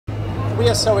We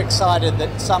are so excited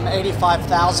that some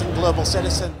 85,000 global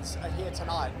citizens are here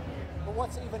tonight. But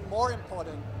what's even more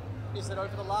important is that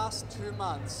over the last 2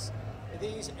 months,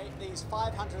 these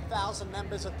 500,000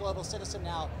 members of Global Citizen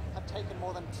now have taken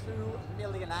more than 2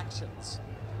 million actions.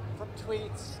 From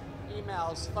tweets,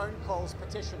 emails, phone calls,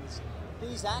 petitions.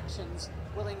 These actions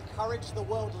will encourage the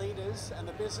world leaders and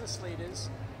the business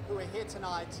leaders who are here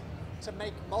tonight to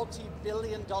make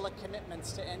multi-billion-dollar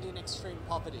commitments to ending extreme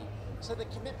poverty. So the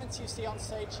commitments you see on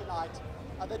stage tonight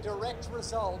are the direct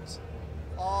result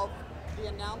of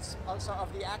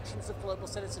the actions of global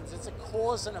citizens. It's a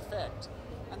cause and effect.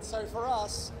 And so for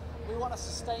us, we want to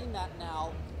sustain that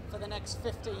now for the next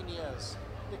 15 years.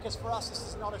 Because for us, this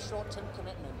is not a short-term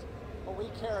commitment. What we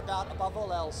care about, above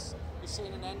all else, is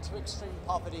seeing an end to extreme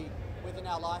poverty within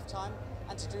our lifetime.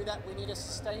 And to do that, we need a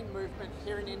sustained movement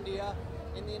here in India,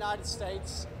 in the United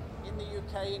States, in the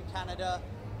UK, in Canada,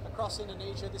 across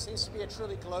Indonesia. This needs to be a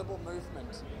truly global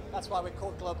movement. That's why we're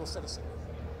called Global Citizen.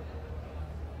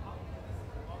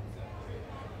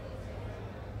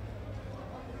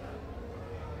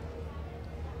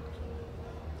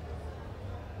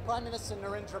 Prime Minister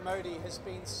Narendra Modi has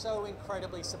been so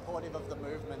incredibly supportive of the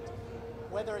movement,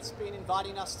 whether it's been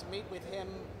inviting us to meet with him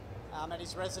at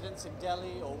his residence in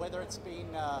Delhi, or whether it's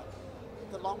been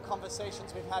the long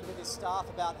conversations we've had with his staff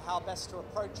about how best to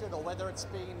approach it, or whether it's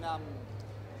been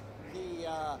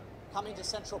coming to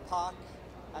Central Park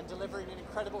and delivering an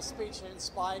incredible speech that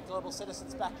inspired global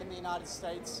citizens back in the United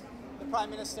States. The Prime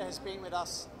Minister has been with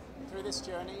us through this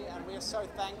journey, and we are so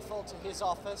thankful to his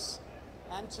office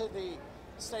and to the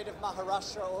state of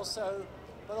Maharashtra also,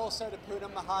 but also to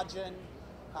Poonam Mahajan,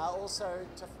 also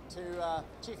to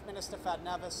Chief Minister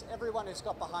Fadnavis, everyone who's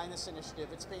got behind this initiative.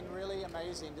 It's been really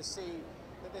amazing to see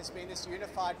that there's been this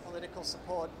unified political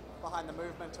support behind the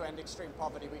movement to end extreme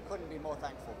poverty. We couldn't be more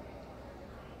thankful.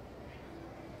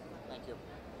 Thank you.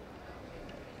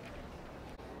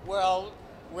 Well,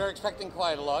 we're expecting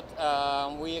quite a lot.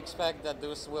 We expect that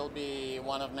this will be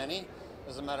one of many.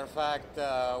 As a matter of fact,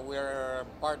 we're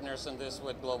partners in this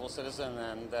with Global Citizen,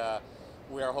 and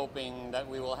we are hoping that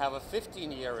we will have a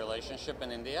 15-year relationship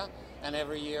in India, and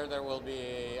every year there will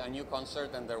be a new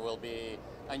concert and there will be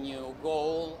a new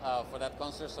goal for that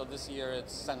concert. So this year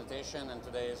it's sanitation, and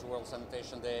today is World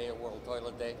Sanitation Day, or World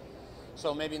Toilet Day.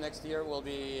 So maybe next year will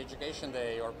be Education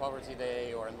Day, or Poverty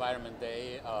Day, or Environment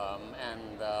Day,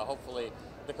 and hopefully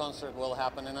the concert will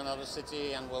happen in another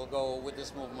city and we'll go with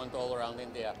this movement all around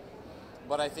India.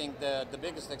 But I think the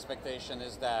biggest expectation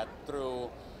is that through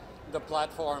the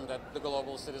platform that the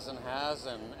Global Citizen has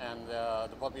and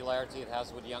the popularity it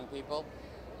has with young people,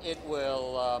 it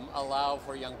will allow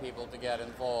for young people to get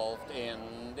involved in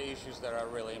the issues that are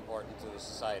really important to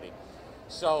society.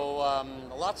 So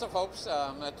lots of hopes.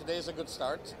 Today is a good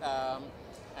start,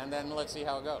 and then let's see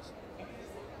how it goes.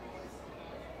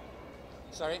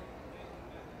 Sorry?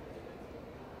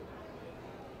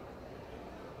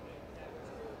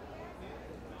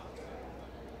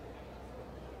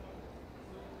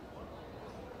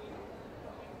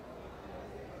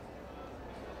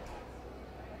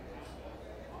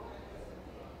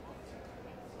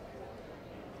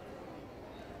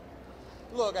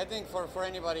 Look, I think for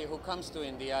anybody who comes to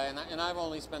India, and I've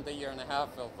only spent a year and a half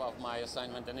of my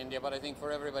assignment in India, but I think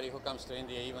for everybody who comes to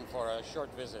India, even for a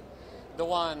short visit, the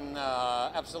one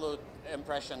absolute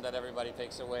impression that everybody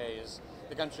takes away is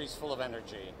the country's full of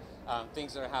energy.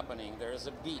 Things are happening. There is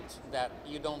a beat that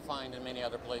you don't find in many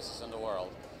other places in the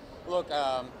world. Look,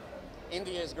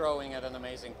 India is growing at an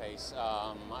amazing pace.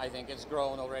 I think it's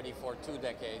grown already for 2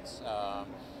 decades.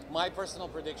 My personal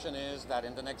prediction is that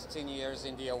in the next 10 years,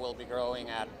 India will be growing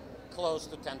at close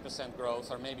to 10%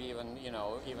 growth, or maybe even,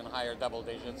 even higher double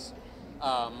digits.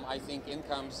 I think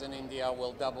incomes in India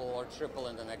will double or triple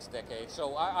in the next decade.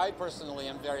 So I personally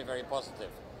am very, very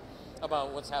positive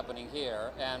about what's happening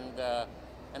here,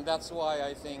 and that's why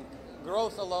I think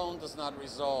growth alone does not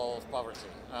resolve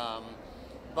poverty,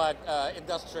 but it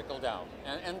does trickle down,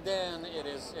 and then it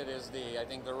is I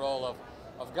think the role of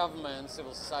government,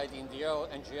 civil society,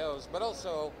 NGOs, but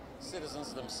also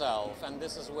citizens themselves. And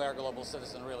this is where Global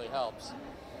Citizen really helps.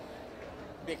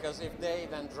 Because if they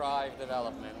then drive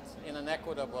development in an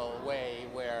equitable way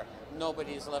where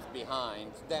nobody is left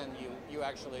behind, then you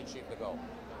actually achieve the goal.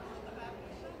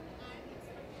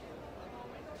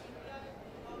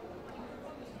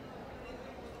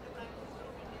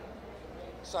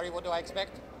 Sorry, what do I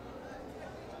expect?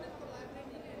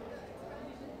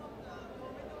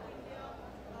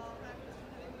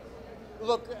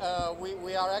 Look,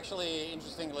 we are actually,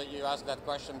 interestingly, you asked that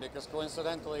question because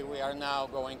coincidentally we are now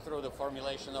going through the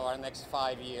formulation of our next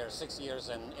 5 years, 6 years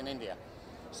in India.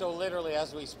 So literally,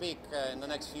 as we speak, in the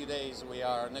next few days, we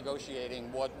are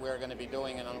negotiating what we're going to be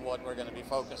doing and on what we're going to be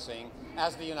focusing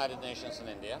as the United Nations in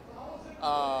India.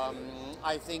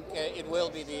 I think it will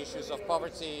be the issues of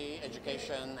poverty,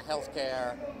 education,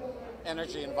 healthcare,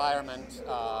 energy, environment,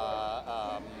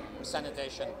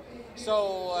 sanitation.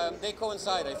 So they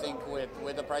coincide, I think,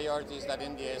 with the priorities that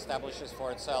India establishes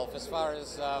for itself. As far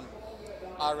as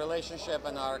our relationship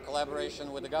and our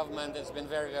collaboration with the government, it's been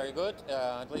very, very good,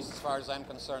 at least as far as I'm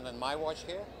concerned in my watch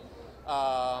here.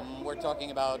 We're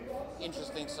talking about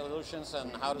interesting solutions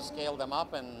and how to scale them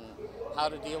up and how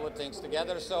to deal with things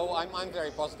together. So I'm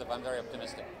very positive, I'm very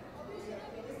optimistic.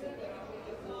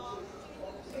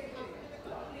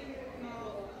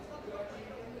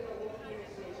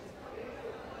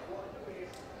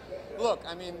 Look,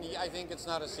 I mean, I think it's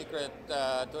not a secret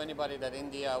to anybody that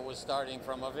India was starting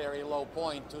from a very low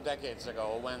point 2 decades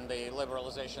ago when the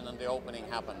liberalization and the opening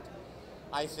happened.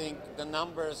 I think the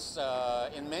numbers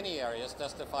in many areas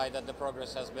testify that the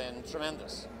progress has been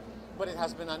tremendous, but it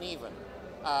has been uneven.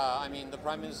 I mean, the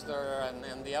Prime Minister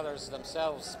and the others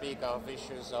themselves speak of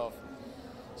issues of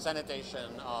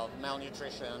sanitation, of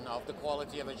malnutrition, of the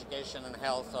quality of education and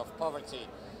health, of poverty.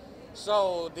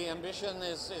 So the ambition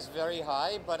is very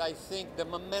high, but I think the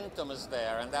momentum is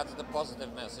there, and that's the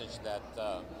positive message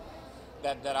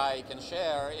that I can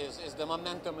share, is the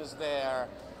momentum is there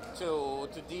to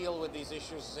deal with these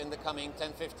issues in the coming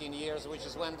 10, 15 years, which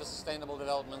is when the Sustainable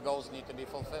Development Goals need to be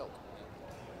fulfilled.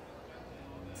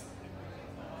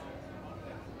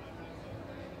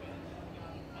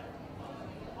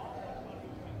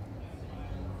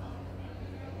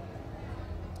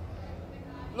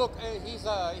 Look, he's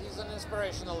an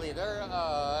inspirational leader.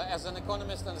 As an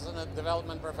economist and as a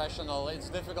development professional, it's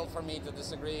difficult for me to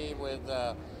disagree with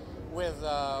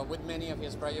many of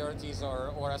his priorities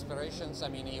or aspirations. I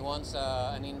mean, he wants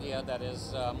an India that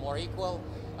is more equal,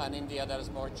 an India that is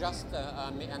more just,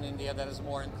 an India that is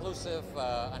more inclusive,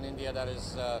 an India that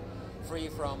is free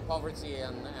from poverty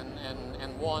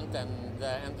and want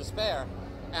and despair.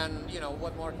 And you know,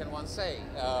 what more can one say?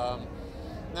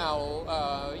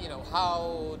 Now, you know,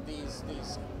 how these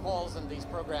calls and these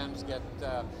programs get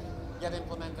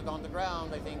implemented on the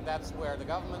ground, I think that's where the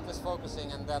government is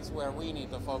focusing, and that's where we need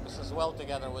to focus as well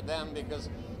together with them, because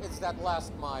it's that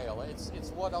last mile.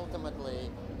 It's what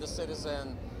ultimately the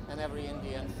citizen and every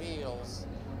Indian feels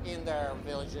in their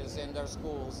villages, in their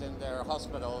schools, in their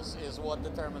hospitals, is what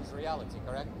determines reality,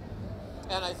 correct?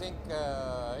 And I think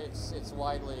it's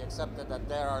widely accepted that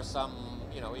there are some,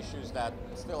 you know, issues that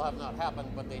still have not happened,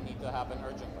 but they need to happen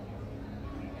urgently.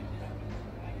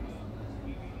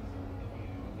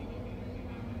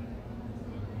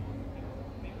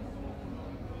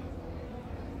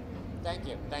 Thank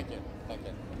you, thank you, thank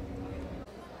you.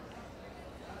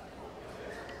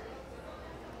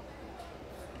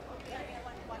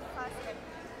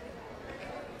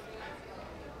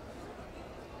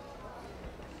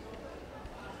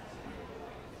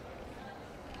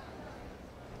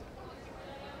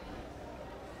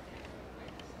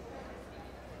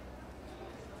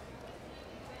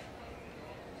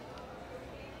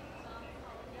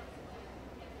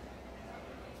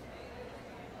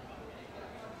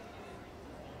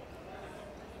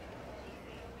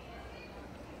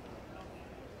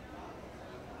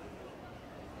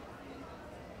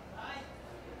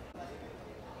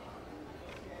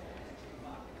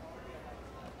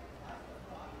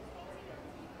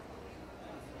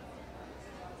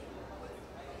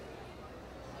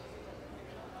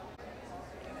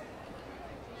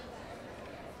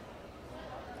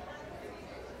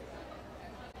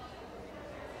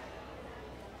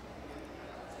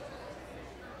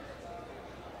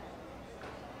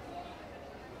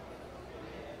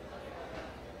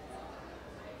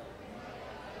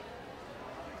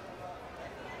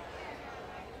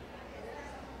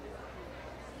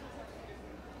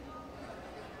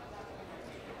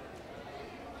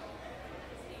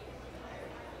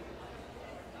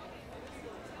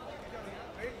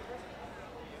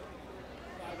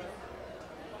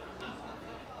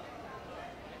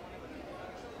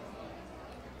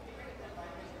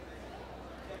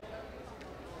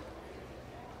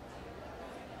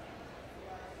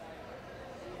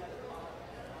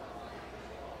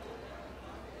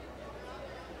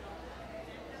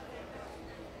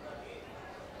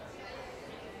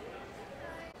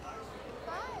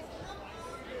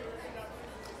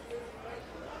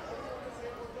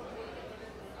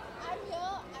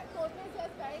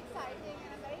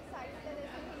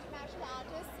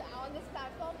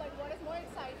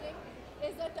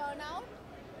 turnout.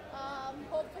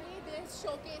 Hopefully this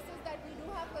showcases that we do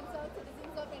have concerned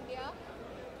citizens of India,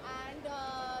 and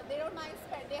and they don't mind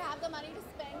spend. They have the money to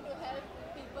spend to help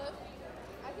people.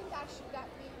 I think that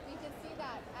we can see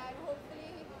that, and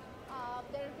hopefully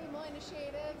there will be more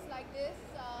initiatives like this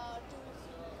to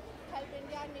help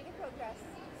India and make it progress.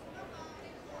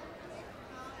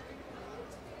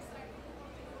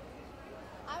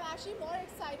 I'm actually more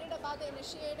excited about the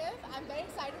initiative. I'm very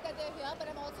excited that they're here, but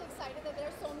I'm also excited that there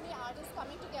are so many artists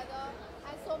coming together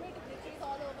and so many dignitaries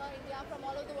all over India, from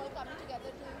all over the world, coming together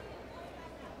to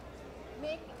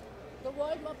make the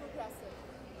world more progressive.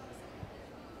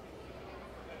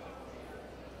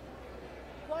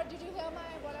 What did you hear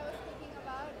what I was speaking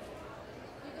about?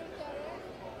 You didn't hear it?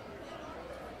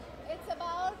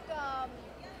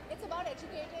 It's about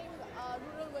educating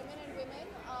rural women and women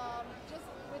just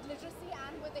with literacy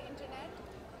and with the internet,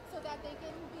 so that they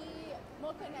can be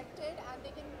more connected and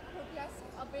they can progress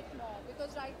a bit more,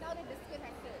 because right now they're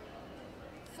disconnected.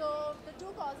 So the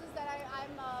two causes that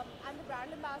I'm the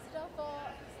brand ambassador for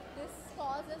this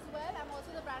cause as well. I'm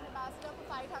also the brand ambassador for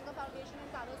Fight Hunger Foundation and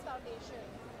Carlos Foundation.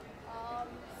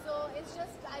 So it's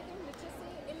just, I think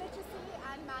illiteracy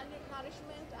and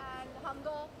malnourishment and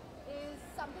hunger is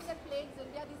something that plagues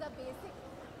India. These are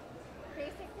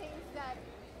basic things that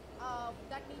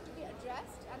that need to be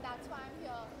addressed, and that's why I'm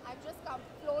here. I've just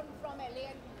flown from LA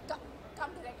and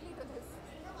come directly to this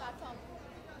platform.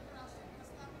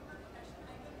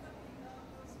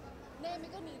 नहीं,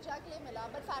 मेरे को नीचा के लिए मिला,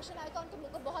 but fashion icon तो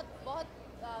मेरे को बहुत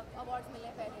अवार्ड्स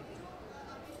मिले पहले भी.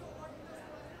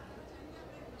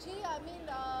 Gee, I mean,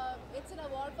 it's an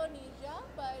award for Nija,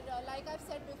 but like I've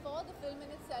said before, the film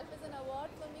in itself is an award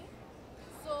for me.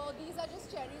 So these are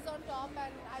just cherries on top,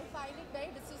 and I find it very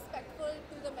disrespectful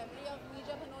to the memory of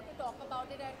Nija Bhanot to talk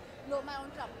about it and blow my own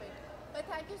trumpet. But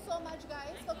thank you so much,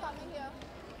 guys, for coming here.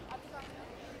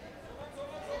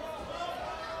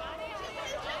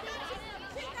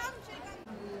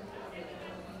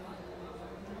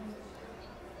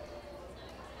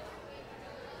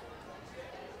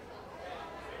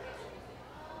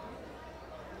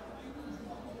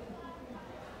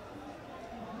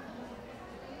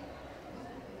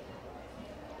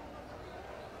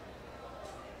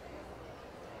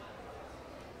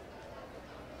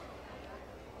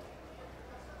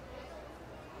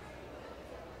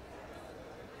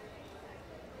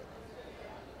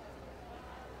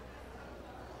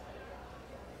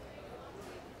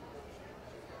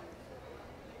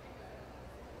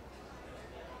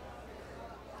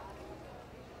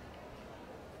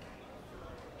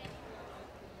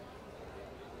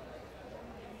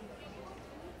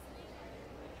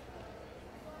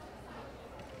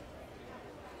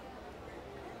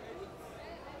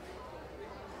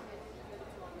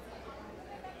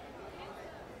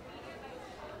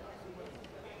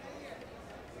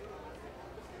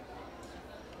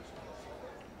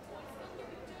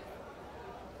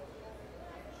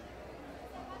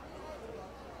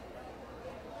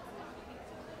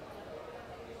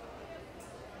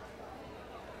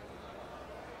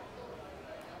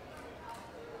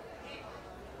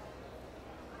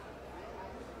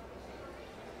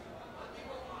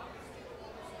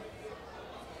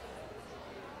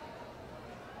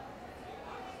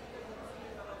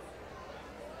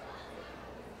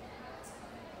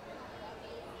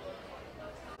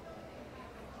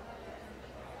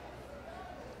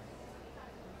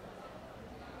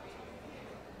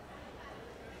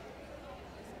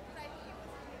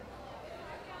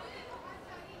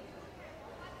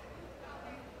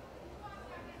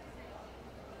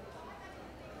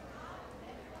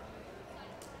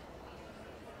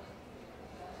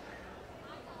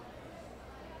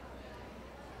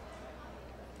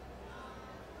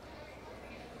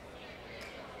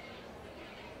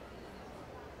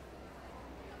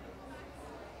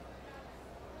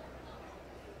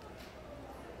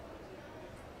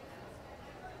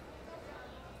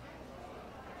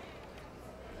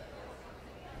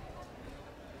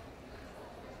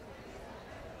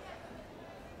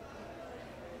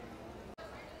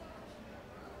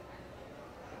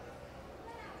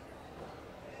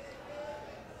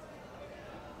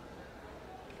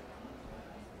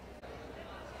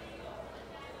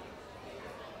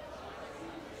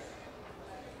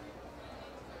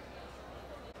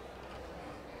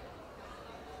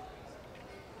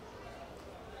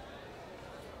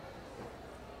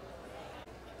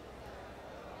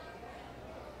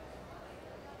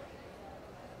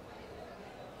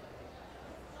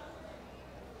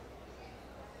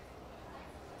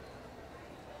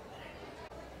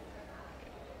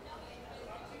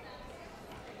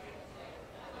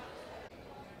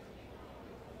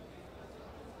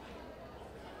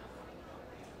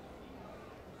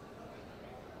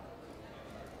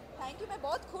 Thank you. मैं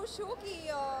बहुत खुश हूँ कि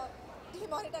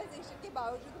demonetisation के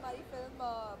बावजूद हमारी film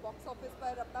box office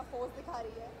पर अपना फोर्स दिखा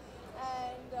रही है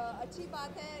एंड अच्छी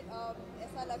बात है।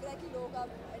 ऐसा लग रहा है कि लोग अब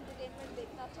एंटरटेनमेंट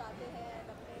देखना चाहते हैं एंड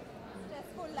अपने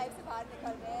स्ट्रेसफुल लाइफ से बाहर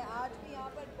निकल रहे हैं। आज भी यहाँ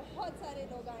पर बहुत सारे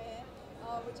लोग आए हैं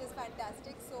which is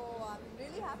fantastic, so I am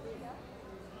really happy.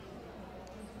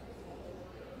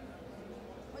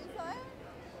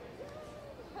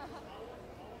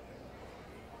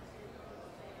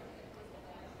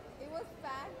 It was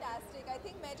fantastic. I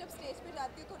think मैं जब स्टेज पे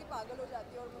जाती हूँ थोड़ी पागल हो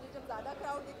जाती हूँ और मुझे जब ज़्यादा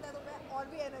क्राउड दिखता है तो मैं और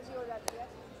भी एनर्जी हो जाती है,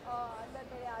 अंदर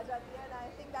मेरे आ जाती है and I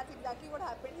think that's exactly what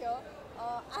happened here.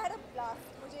 I had a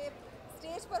blast. मुझे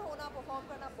स्टेज पर होना, परफॉर्म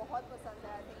करना बहुत पसंद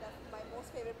है। I think that's my most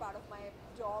favourite part of my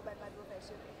job and my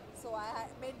profession, so I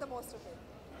made the most of it.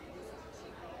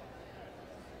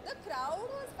 The crowd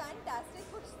was fantastic.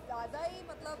 कुछ ज़्यादा ही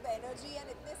मतलब एनर्जी एंड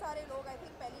इतने सारे लोग। आई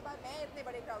थिंक पहली बार मैं इतने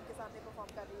बड़े क्राउड के सामने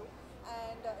परफॉर्म कर रही हूँ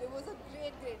and it was a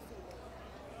great feeling.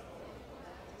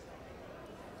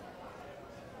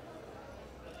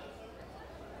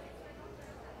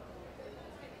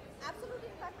 Absolutely.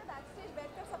 In fact मैं बैक स्टेज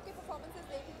बैठकर सबके परफॉर्मेंसेज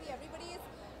देख रही थी। Everybody is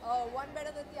one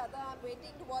better than the other. I am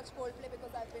waiting to watch Coldplay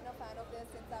because I have been a fan of this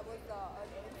since I was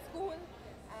in school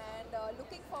and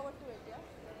looking forward to it.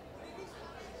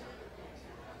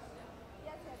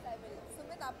 Yes I will.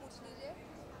 Sumit आप पूछ लीजिए।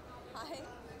 हाय,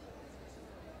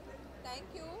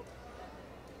 thank you.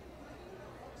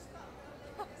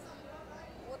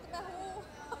 वो तो मैं हूँ।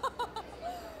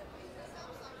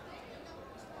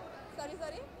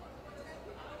 Sorry.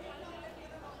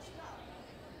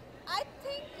 I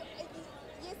think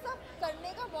ये सब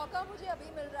करने का मौका मुझे अभी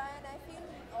मिल रहा है and I feel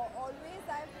always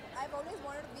I always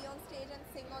wanted to be on stage and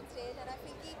sing on stage and I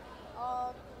feel कि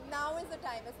now is the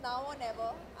time, is now और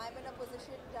never. I am in a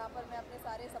position जहाँ पर मैं अपने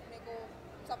सारे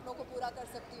सपनों को पूरा कर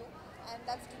सकती हूँ and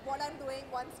that's what I am doing,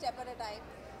 one step at a time.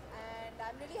 And I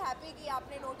am really happy कि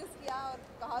आपने नोटिस किया और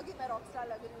कहा कि मैं रॉक स्टार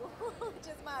लग रही हूँ which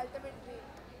is my ultimate dream.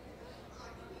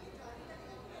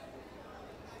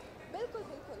 बिल्कुल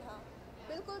हाँ,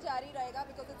 बिल्कुल जारी रहेगा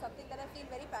because it's something that I feel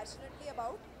very passionately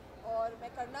about और मैं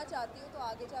करना चाहती हूँ, तो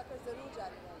आगे जाकर ज़रूर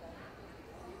जारी रहेगा।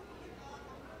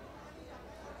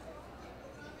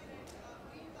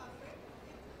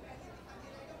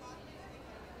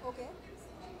 Okay,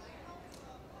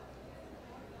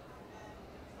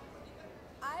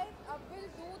 I will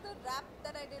do the rap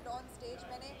that I did on stage.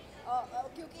 मैंने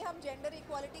क्योंकि हम जेंडर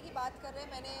इक्वालिटी की बात कर रहे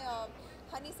हैं, मैंने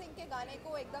हनी सिंह के गाने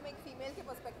को एकदम एक फ़ीमेल के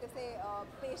पर्सपेक्टिव से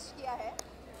पेश किया है।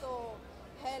 तो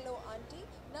हेलो आंटी,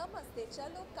 नमस्ते,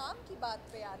 चलो काम की बात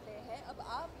पे आते हैं। अब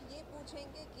आप ये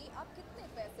पूछेंगे कि आप कितने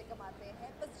पैसे कमाते हैं।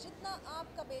 बस जितना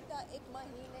आपका बेटा एक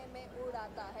महीने में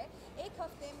उड़ाता है, एक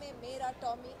हफ्ते में मेरा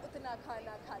टॉमी उतना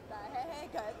खाना खाता है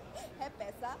घर, है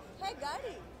पैसा, है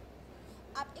गाड़ी।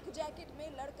 आप एक जैकेट में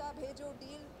लड़का भेजो,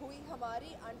 डील हुई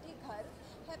हमारी आंटी, घर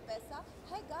है पैसा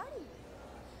है गाड़ी।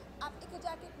 आप एक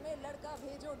जैकेट में लड़का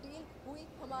भेजो, डील हुई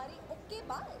हमारी, okay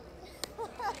bye.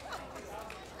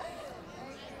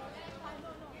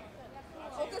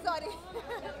 Okay sorry.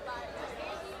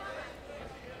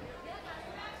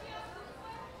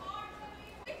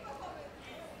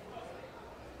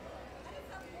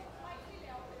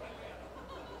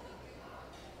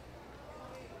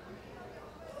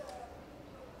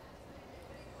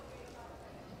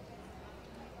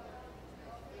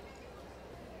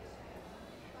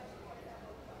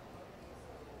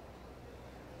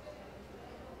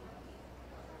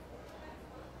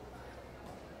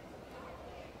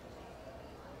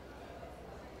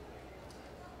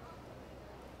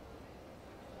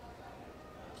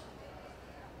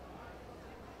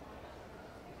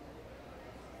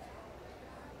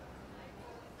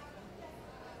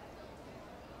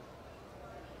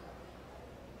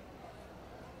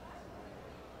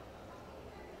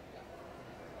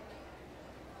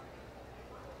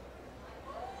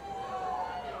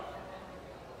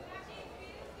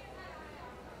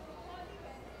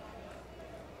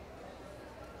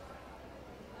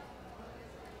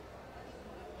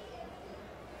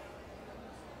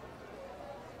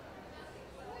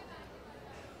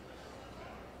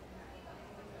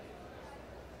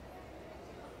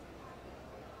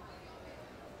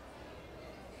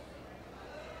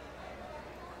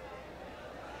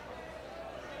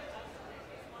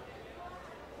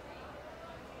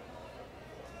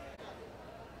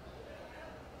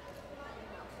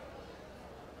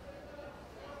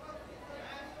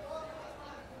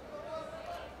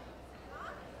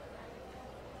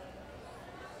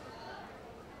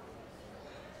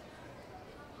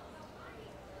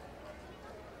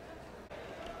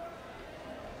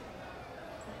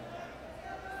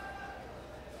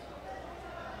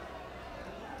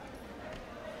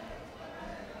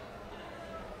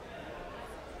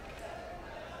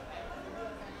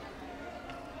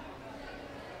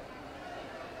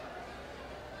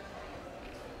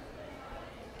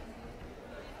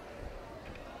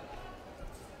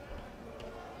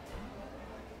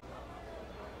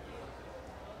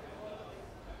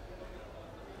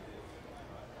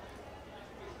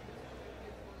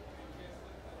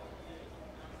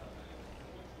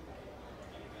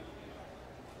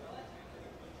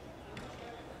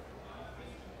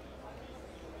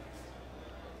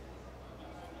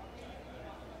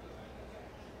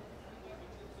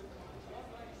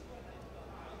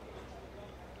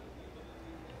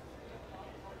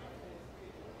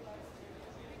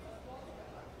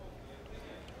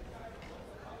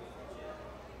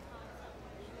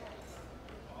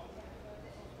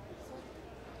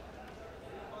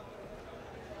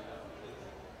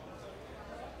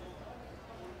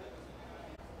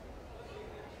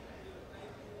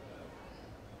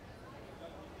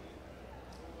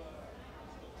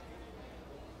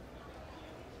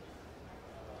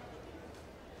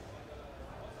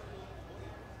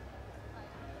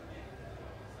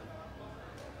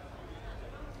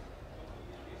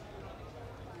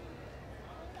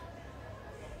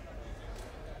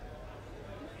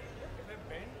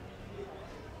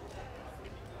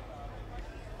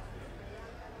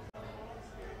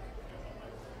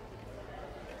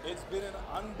 It's been an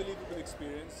unbelievable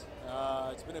experience.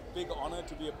 It's been a big honor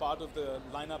to be a part of the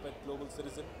lineup at Global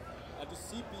Citizen and to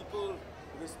see people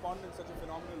respond in such a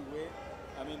phenomenal way.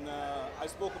 I mean, I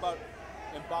spoke about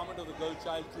empowerment of the girl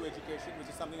child through education, which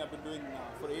is something I've been doing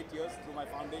for 8 years through my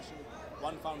foundation,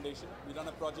 One Foundation. We run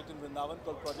a project in Vrindavan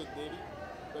called Project Devi,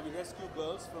 where we rescue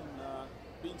girls from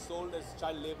being sold as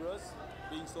child laborers,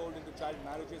 being sold into child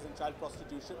marriages and child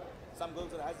prostitution. Some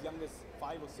girls are as young as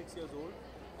 5 or 6 years old,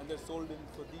 and they're sold in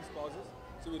for these causes.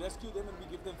 So we rescue them and we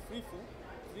give them free food,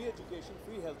 free education,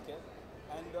 free healthcare,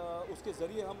 and उसके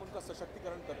ज़रिए हम उनका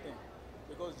सशक्तिकरण करते हैं.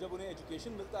 Because जब उन्हें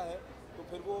education मिलता है तो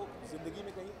फिर वो ज़िंदगी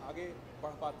में कहीं आगे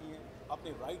बढ़ पाती हैं,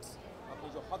 अपने राइट्स, अपने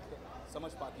जो हक है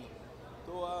समझ पाती हैं.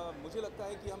 तो मुझे लगता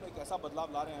है कि हम एक ऐसा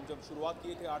बदलाव ला रहे हैं. जब शुरुआत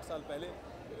किए थे 8 साल पहले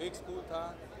तो एक स्कूल था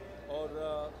और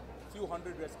फ्यू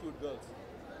हंड्रेड रेस्क्यूड गर्ल्स.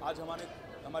 आज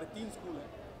हमारे 3 स्कूल हैं,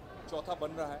 चौथा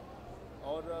बन रहा है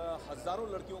और हज़ारों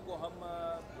लड़कियों को हम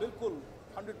बिल्कुल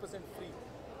 100% free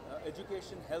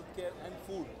education, health care and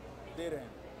food दे रहे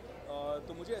हैं.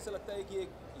 तो मुझे ऐसा लगता है कि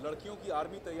एक लड़कियों की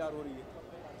आर्मी तैयार हो रही है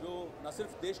जो न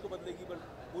सिर्फ देश को बदलेगी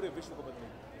बल्कि पूरे विश्व को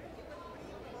बदलेगी.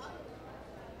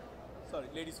 Sorry,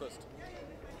 ladies first.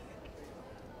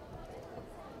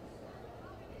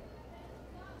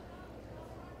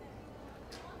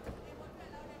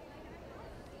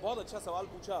 बहुत अच्छा सवाल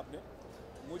पूछा आपने.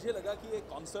 मुझे लगा कि एक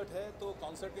कॉन्सर्ट है तो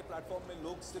कॉन्सर्ट के प्लेटफॉर्म में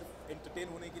लोग सिर्फ एंटरटेन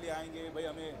होने के लिए आएंगे. भाई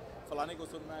हमें फलाने को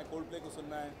सुनना है, कोल्ड प्ले को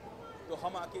सुनना है, तो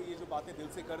हम आके ये जो बातें दिल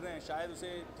से कर रहे हैं शायद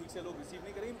उसे ठीक से लोग रिसीव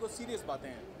नहीं करेंगे. इनको सीरियस बातें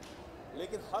हैं,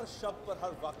 लेकिन हर शब्द पर,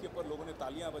 हर वाक्य पर लोगों ने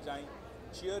तालियां बजाईं,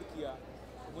 चीयर किया.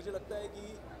 तो मुझे लगता है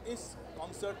कि इस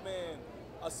कॉन्सर्ट में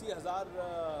 80,000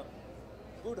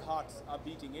 good hearts are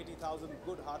beating, 80,000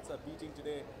 good hearts are beating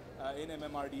today in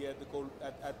MMRD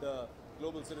at the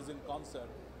Global Citizen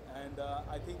concert. And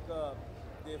I think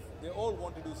they all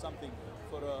want to do something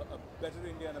for a better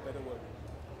India and a better world.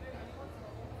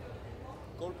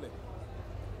 Coldplay.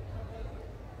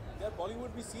 Yeah,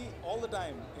 Bollywood we see all the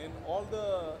time in all the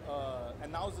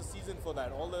and now is the season for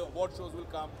that. All the award shows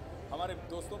will come. हमारे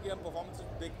दोस्तों की हम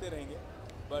performances देखते रहेंगे.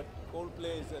 But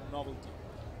Coldplay is a novelty.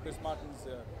 Chris Martin's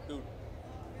dude.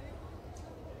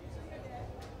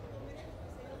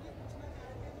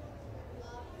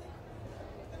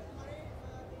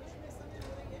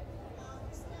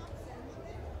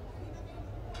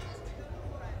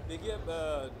 देखिए,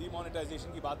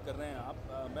 demonetisation की बात कर रहे हैं आप.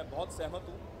 मैं बहुत सहमत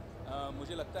हूँ.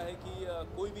 मुझे लगता है कि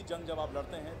कोई भी जंग जब आप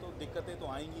लड़ते हैं तो दिक्कतें तो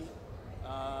आएंगी.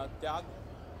 त्याग,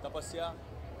 तपस्या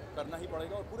करना ही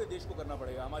पड़ेगा और पूरे देश को करना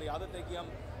पड़ेगा. हमारी आदत है कि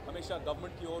हम हमेशा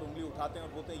गवर्नमेंट की ओर उंगली उठाते हैं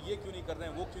और बोलते हैं ये क्यों नहीं कर रहे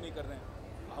हैं, वो क्यों नहीं कर रहे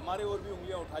हैं. हमारे ओर भी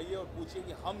उंगलियाँ उठाइए और पूछिए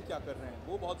कि हम क्या कर रहे हैं.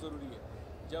 वो बहुत ज़रूरी है.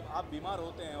 जब आप बीमार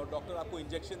होते हैं और डॉक्टर आपको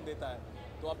इंजेक्शन देता है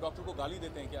तो आप डॉक्टर को गाली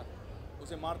देते हैं क्या,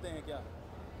 उसे मारते हैं क्या?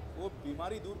 वो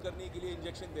बीमारी दूर करने के लिए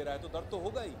इंजेक्शन दे रहा है तो दर्द तो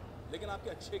होगा ही, लेकिन आपके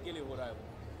अच्छे के लिए हो रहा है वो.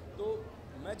 तो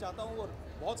मैं चाहता हूँ, और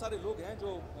बहुत सारे लोग हैं जो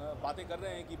बातें कर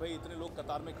रहे हैं कि भाई इतने लोग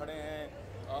कतार में खड़े हैं,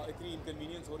 इतनी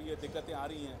इनकन्वीनियंस हो रही है, दिक्कतें आ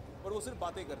रही हैं, पर वो सिर्फ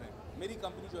बातें कर रहे हैं. मेरी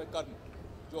कंपनी जो है कर्म,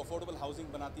 जो अफोर्डेबल हाउसिंग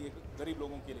बनाती है गरीब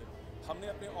लोगों के लिए, हमने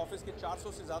अपने ऑफिस के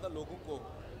 400 से ज़्यादा लोगों को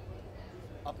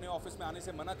अपने ऑफिस में आने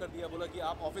से मना कर दिया. बोला कि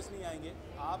आप ऑफिस नहीं आएंगे,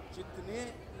 आप जितने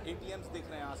ATMs दिख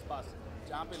रहे हैं आसपास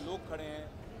जहाँ पे लोग खड़े हैं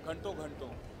घंटों घंटों,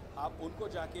 आप उनको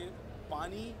जाके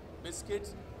पानी,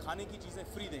 बिस्किट्स, खाने की चीज़ें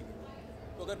फ्री देंगे.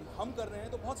 तो अगर हम कर रहे हैं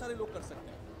तो बहुत सारे लोग कर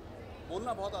सकते हैं.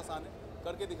 बोलना बहुत आसान है,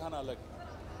 करके दिखाना अलग है.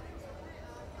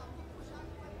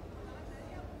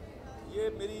 ये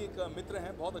मेरी एक मित्र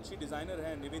हैं, बहुत अच्छी डिज़ाइनर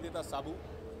हैं, निवेदिता साबू.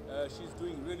 She is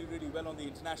doing really really well on the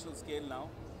international scale now,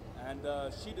 and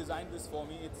she design this for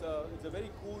me. It's a very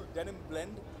cool denim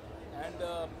blend, and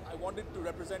I wanted to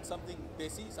represent something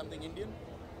देसी, समथिंग इंडियन.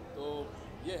 तो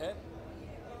ये है,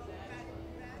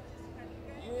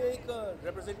 ये एक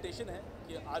representation है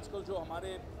कि आजकल जो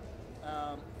हमारे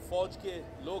फ़ौज के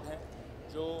लोग हैं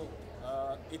जो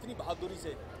इतनी बहादुरी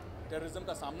से टेररिज्म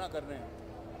का सामना कर रहे हैं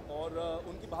और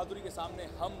उनकी बहादुरी के सामने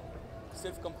हम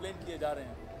सिर्फ कंप्लेंट किए जा रहे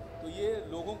हैं. तो ये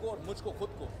लोगों को और मुझको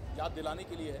खुद को याद दिलाने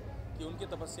के लिए है कि उनकी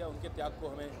तपस्या, उनके त्याग को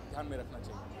हमें ध्यान में रखना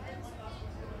चाहिए.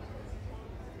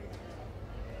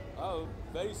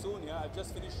 Very soon, yeah. I've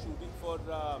just finished shooting for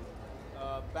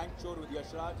Bank Chor with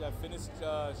Yashraj. I've finished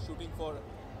shooting for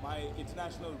my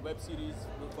international web series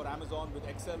for Amazon with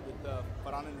Excel with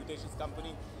Farhan and Ritesh's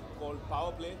company called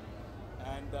Power Play,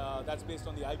 and that's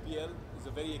based on the IPL. It's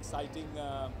a very exciting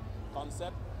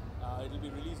concept. It will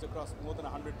be released across more than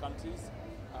 100 countries.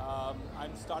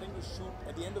 I'm starting to shoot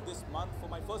at the end of this month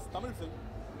for my first Tamil film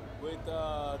with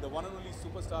the one and only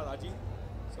superstar Ajit.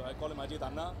 So I call him Ajit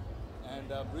Anna,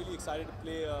 and I'm really excited to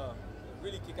play a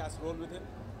really kick-ass role with him.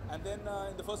 And then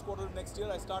in the first quarter of next year,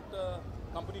 I start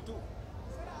Company 2.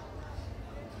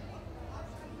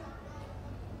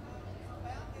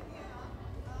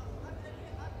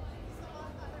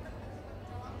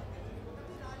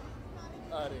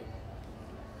 Hare.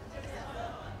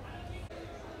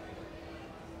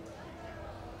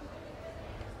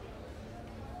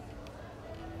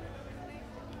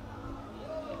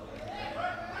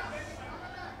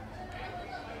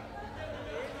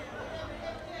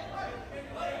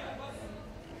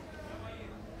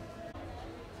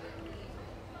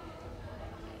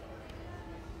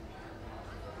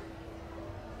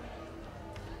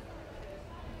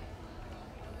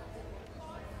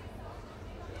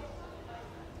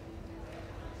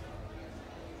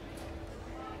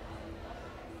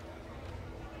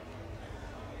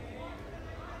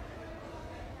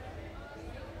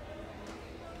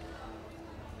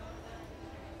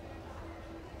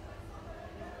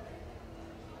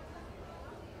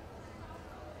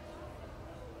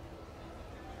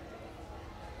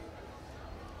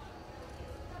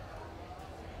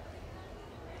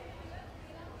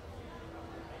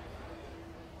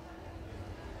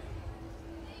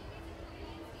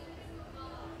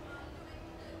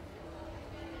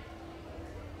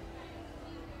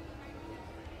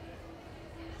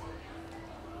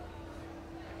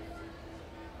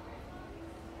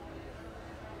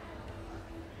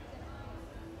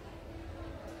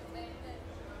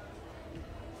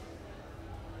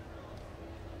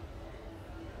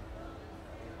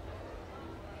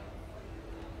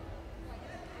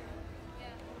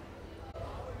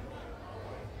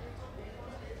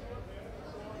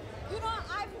 You know,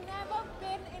 I've never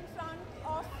been in front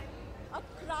of a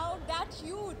crowd that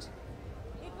huge.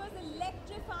 It was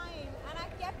electrifying, and I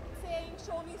kept saying,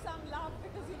 show me some love,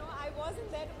 because, you know, I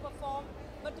wasn't there to perform,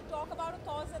 but to talk about a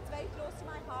cause that's very close to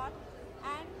my heart.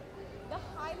 And the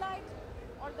highlight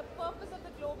or the purpose of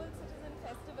the Global Citizen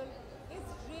Festival is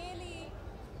really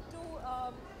to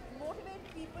motivate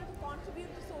people to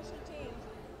contribute to social change.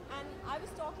 And I was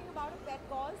talking about a pet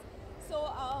cause, so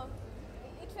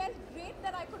it felt great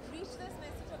that I could reach this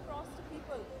message across to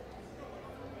people.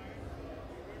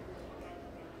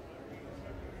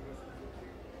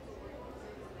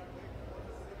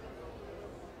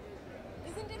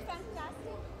 Isn't it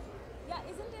fantastic? Yeah,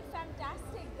 isn't it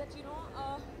fantastic that, you know,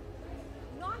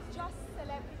 not just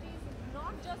celebrities,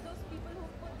 not just those people who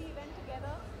put the event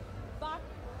together, but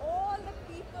all the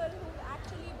people who've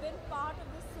actually been part of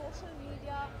this social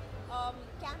media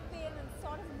campaign and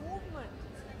sort of movement.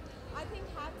 I think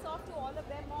hats off to all of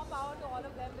them, more power to all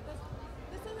of them, because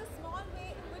this is a small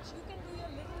way in which you can do your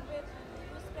little bit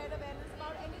to spread awareness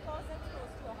about any cause that's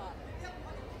close to your heart.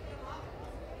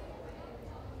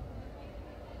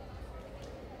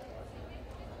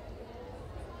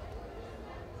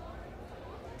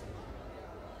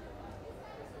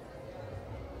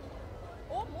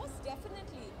 Oh, most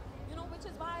definitely. You know, which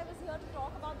is why I was here to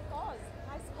talk about the cause.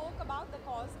 I spoke about the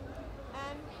cause,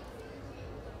 and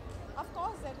of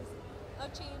course there is a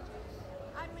change.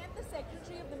 I met the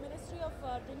Secretary of the Ministry of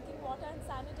Drinking Water and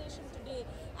Sanitation today,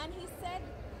 and he said,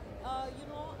 you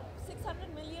know,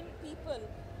 600 million people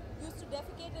used to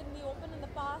defecate in the open in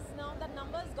the past. Now that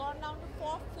number has gone down to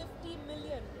 450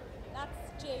 million.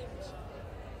 That's change.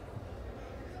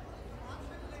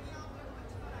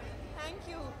 Thank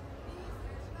you.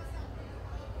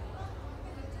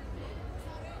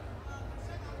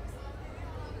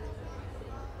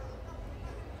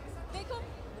 देखो,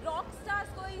 rock stars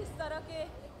को इस तरह के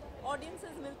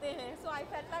audiences मिलते हैं, सो I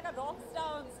felt like a rock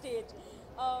star on stage.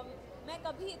 मैं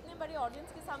कभी इतने बड़े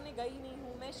ऑडियंस के सामने गई नहीं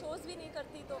हूँ, मैं शोज़ भी नहीं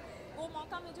करती, तो वो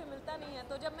मौका मुझे मिलता नहीं है.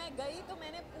 तो जब मैं गई तो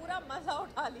मैंने पूरा मज़ा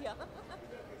उठा लिया.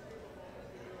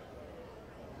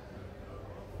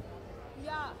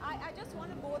 Yeah, I just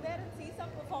want to go there and see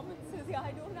some performances. Yeah,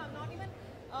 I'm not even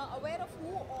aware of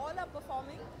who all are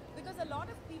performing, because a lot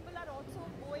of people are also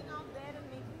going out there and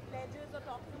making pledges or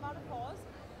talking about a cause.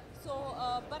 So,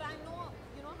 but I know,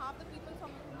 you know, half the people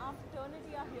from our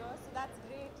fraternity are here, so that's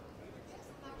great.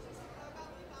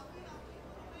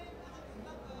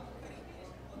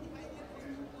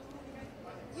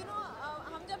 You know,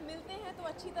 हम जब मिलते हैं तो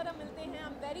अच्छी तरह मिलते हैं.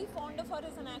 I'm very fond of her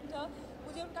as an actor.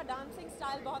 मुझे उनका डांसिंग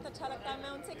स्टाइल बहुत अच्छा लगता है. मैं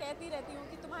उनसे कहती रहती हूँ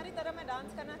कि तुम्हारी तरह मैं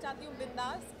डांस करना चाहती हूँ,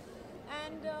 बिंदास.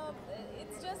 एंड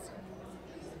इट्स जस्ट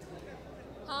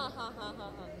हाँ.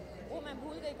 वो मैं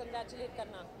भूल गई कंग्रेचुलेट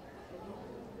करना.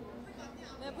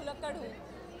 मैं भुलक्कड़ हूँ.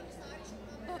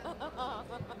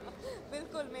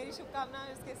 बिल्कुल, मेरी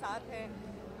शुभकामनाएं उसके साथ है.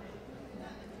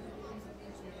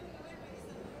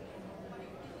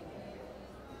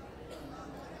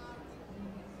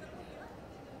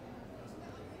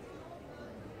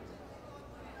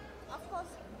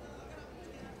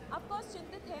 ऑफकोर्स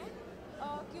चिंतित है,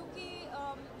 क्योंकि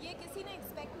ये किसी ने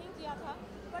एक्सपेक्ट नहीं किया था,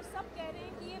 पर सब कह रहे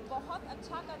हैं कि ये बहुत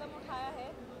अच्छा कदम उठाया है.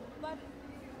 पर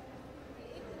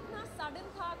इतना सडन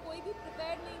था, कोई भी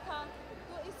प्रिपेयर्ड नहीं था,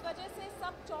 तो वजह से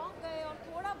सब चौंक गए और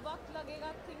थोड़ा वक्त लगेगा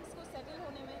थिंग्स को सेटल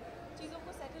होने में, चीज़ों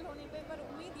को सेटल होने पे, पर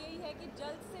उम्मीद यही है कि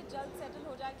जल्द से जल्द सेटल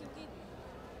हो जाए, क्योंकि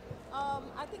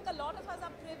I think a lot of us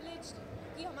are privileged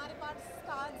कि हमारे पास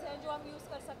कार्ड्स हैं जो हम यूज़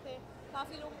कर सकते हैं,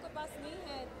 काफ़ी लोगों के पास नहीं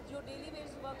है, जो डेली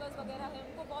वेज वर्कर्स वगैरह हैं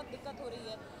उनको बहुत दिक्कत हो रही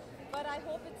है, पर आई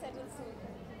होप इट सेटल्स सून।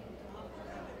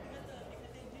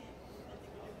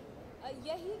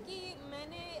 यही कि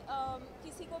मैंने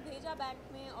किसी को भेजा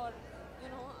बैंक में और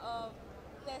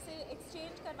पैसे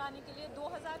एक्सचेंज करवाने के लिए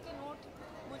 2000 के नोट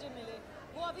मुझे मिले,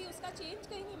 वो अभी उसका चेंज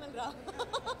कहीं नहीं मिल रहा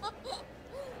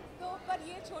तो पर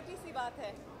ये छोटी सी बात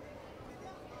है।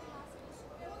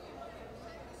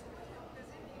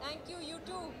 Thank you, you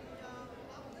to.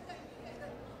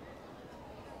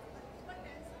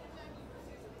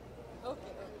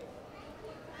 Okay.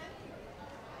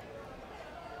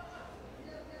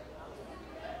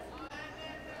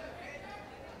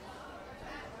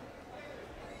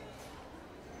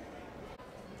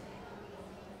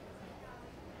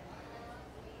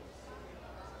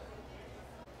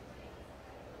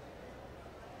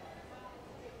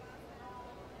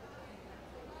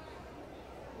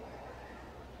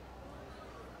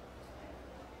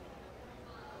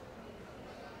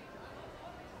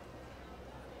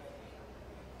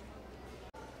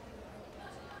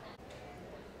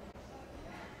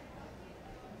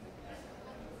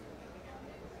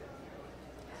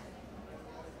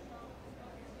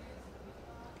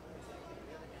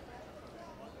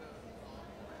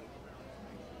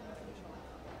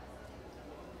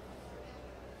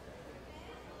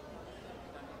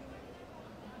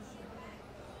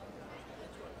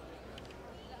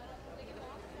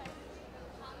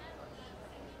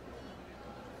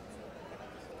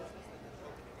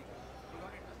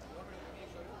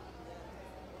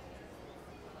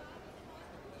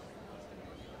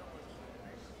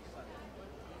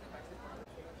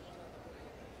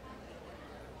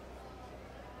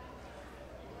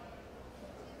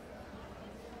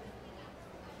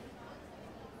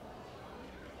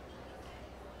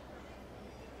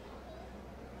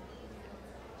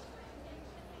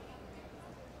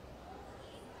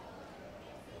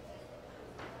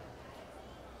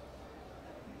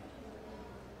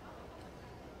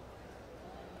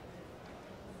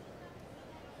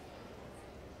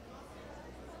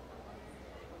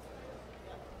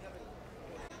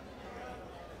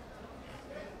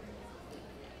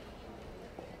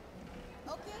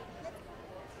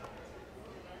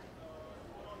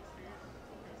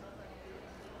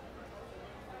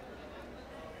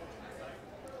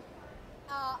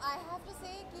 I have to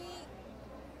say कि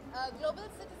global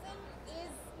citizen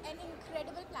is an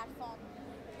incredible platform.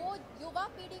 वो युवा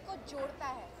पीढ़ी को जोड़ता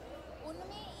है,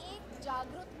 उनमें एक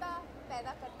जागरूकता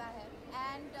पैदा करता है।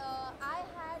 And I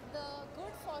had the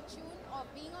good Fortune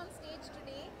of being on stage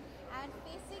today and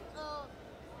facing a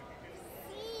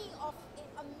sea of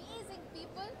amazing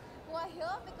people who are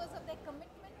here because of their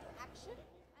commitment to action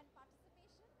and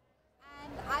participation.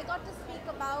 And I got to speak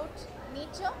about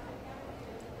nature,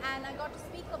 and I got to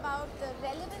speak about the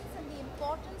relevance and the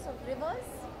importance of rivers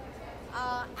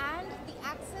and the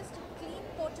access to clean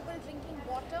potable drinking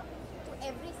water to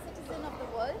every citizen of the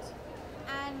world.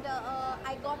 And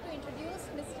I got to introduce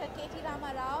Mr. K.T. Rama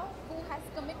Rao, who has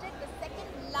committed the second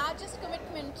largest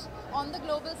commitment on the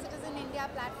Global Citizen India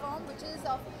platform, which is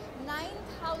of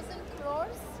 9,000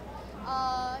 crores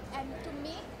and to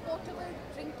make potable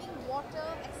drinking water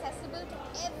accessible to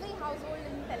every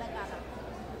household in Telangana.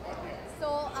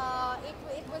 So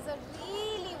it was a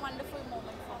really wonderful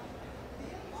moment for me.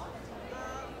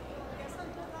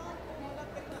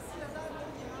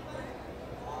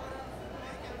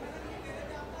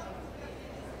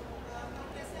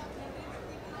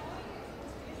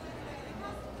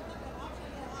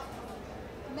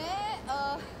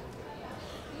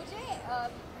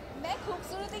 मैं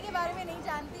खूबसूरती के बारे में नहीं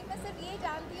जानती, मैं सिर्फ ये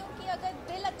जानती हूँ कि अगर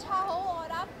दिल अच्छा हो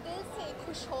और आप दिल से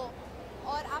खुश हो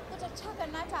और आप कुछ अच्छा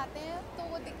करना चाहते हैं तो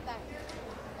वो दिखता है,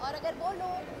 और अगर वो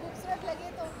लोग खूबसूरत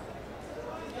लगे तो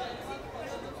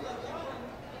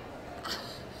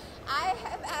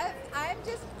I am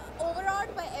just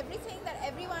overawed by everything that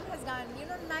everyone has done.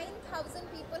 9,000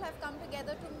 people have come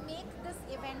together to make this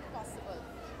event possible,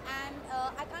 and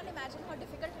I can't imagine how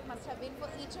difficult it must have been for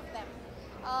each of them.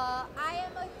 I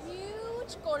am a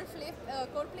huge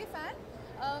Coldplay fan.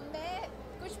 मैं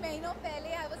कुछ महीनों पहले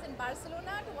I was in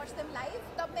Barcelona to watch them live.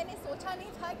 तब मैंने सोचा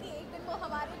नहीं था कि एक दिन वो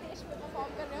हमारे देश में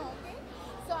परफॉर्म कर रहे होंगे.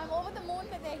 So I'm over the moon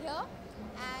that they're here,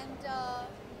 and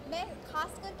मैं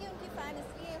खास करके उनकी फ़ैन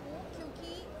इसलिए हूँ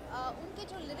क्योंकि उनके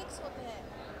जो लिरिक्स होते हैं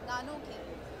गानों के,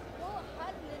 वो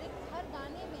हर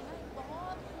गाने में ना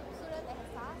बहुत खूबसूरत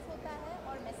एहसास होता है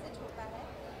और मैसेज होता है.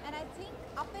 And I think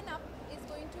up and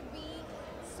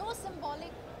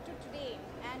symbolic to today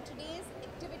and today's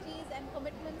activities and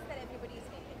commitments that everybody is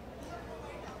making.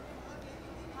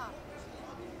 हाँ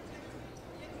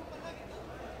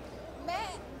मैं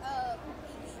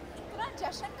इतना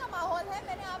जश्न का माहौल है,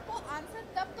 मैंने आपको आंसर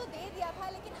तब तो दे दिया था,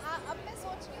 लेकिन अब मैं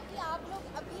सोच रही हूँ कि आप लोग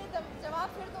अब ये जवाब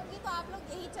फिर दूंगी तो आप लोग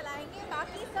यही चलाएंगे,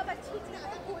 बाकी सब अच्छी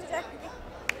चीज़ें भूल जाएंगे.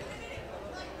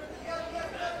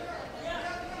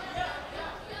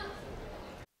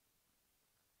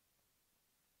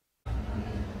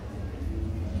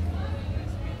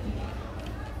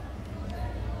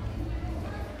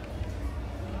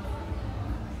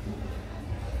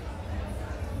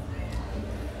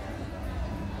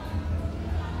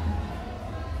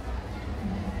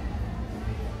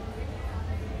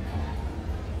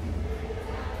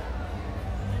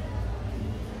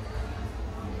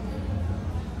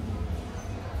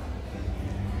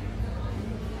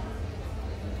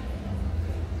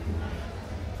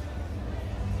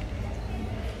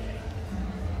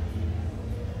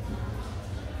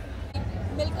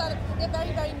 मिलकर they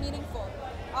very meaningful.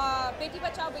 Beti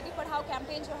Bachao Beti Padhao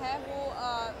campaign जो है वो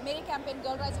मेरे कैंपेन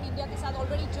गर्ल राइजिंग इंडिया के साथ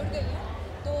ऑलरेडी जुड़ गई है,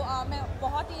 तो मैं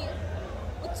बहुत ही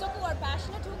उत्सुक हूँ और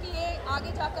पैशनेट हूँ कि ये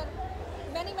आगे जाकर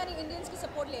मैनी इंडियंस की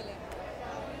सपोर्ट ले लें.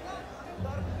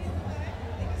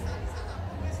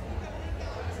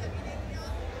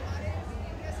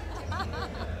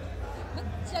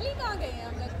 चली कहाँ गए हैं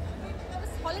हम लोग,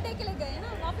 बस हॉलीडे के लिए गए हैं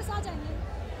ना, वापस आ जाएंगे.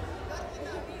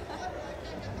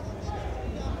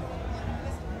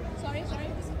 Sorry.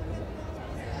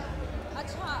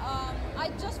 Achha, I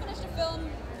just finished a film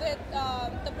with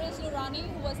Tabriz Lurani,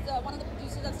 who was one of the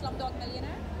producers of Slumdog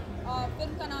Millionaire.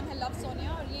 Film का नाम है लव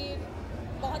सोनिया और ये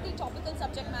बहुत ही टॉपिकल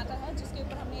सब्जेक्ट मैटर है जिसके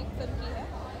ऊपर हमने एक फिल्म की है.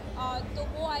 तो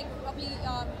वो अभी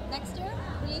नेक्स्ट ईयर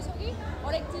रिलीज़ होगी.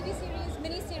 और एक TV series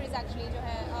mini series actually जो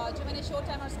है जो मैंने शो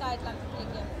टाइम और स्काई अटलांटिक के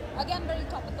लिए किया. Again very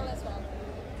topical as well.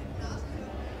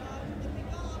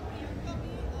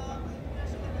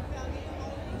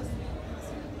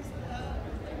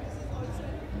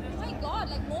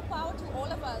 Like more power to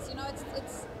all of us. You know,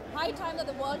 it's high time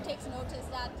that the world takes notice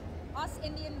that us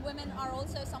Indian women are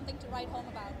also something to write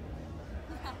home about.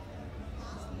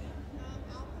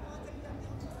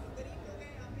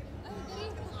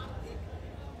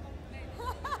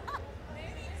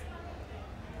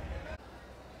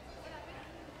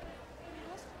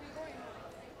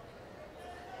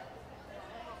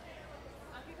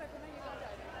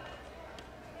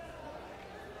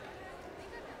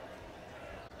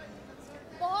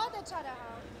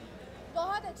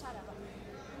 बहुत अच्छा रहा.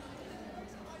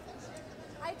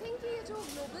 I think ये जो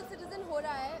global citizen हो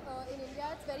रहा है in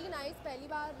India, it's very nice. पहली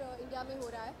बार India में हो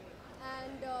रहा है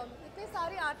एंड इतने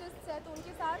सारे आर्टिस्ट्स हैं तो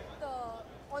उनके साथ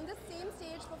on the same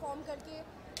stage perform करके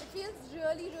इट फील्स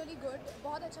रियली गुड.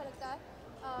 बहुत अच्छा लगता है.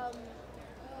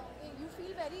 You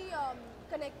feel very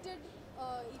connected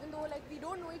even though like we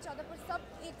don't know each other, पर सब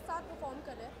एक साथ परफॉर्म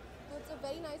कर रहे हैं तो it's a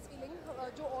very nice feeling.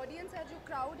 जो ऑडियंस है, जो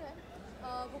क्राउड है,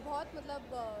 वो बहुत मतलब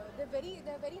they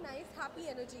very nice happy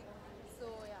energy. सो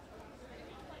या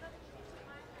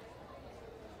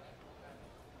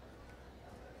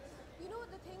you know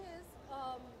the thing is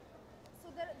so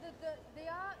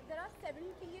there are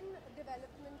 17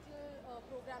 developmental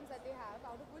programs that they have,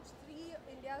 out of which 3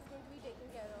 India is going to be taken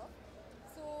care of.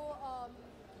 So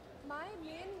my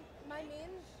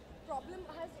main problem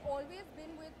has always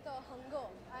been with hunger.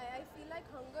 I feel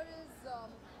like hunger is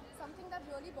something that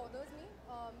really bothers me.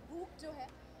 भूख जो है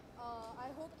I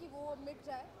hope कि वो मिट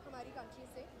जाए हमारी country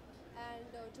से,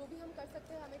 and जो भी हम कर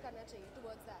सकते हैं हमें करना चाहिए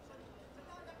towards that.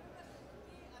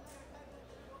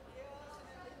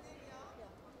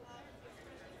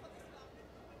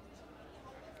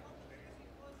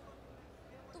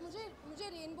 तो मुझे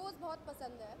रेनबोज बहुत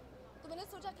पसंद है, तो मैंने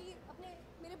सोचा कि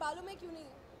मेरे बालों में क्यों नहीं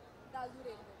डाल दूँ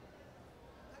रेनबो.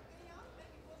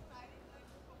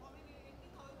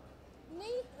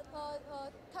 नहीं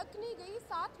थक नहीं गई.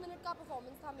 7 मिनट का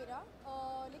परफॉर्मेंस था मेरा,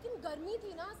 लेकिन गर्मी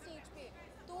थी ना स्टेज पे,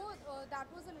 तो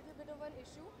that was a little bit of an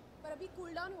issue. पर अभी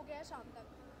कूल डाउन हो गया है शाम तक.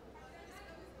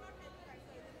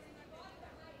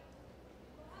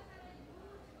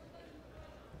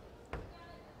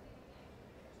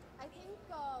 आई थिंक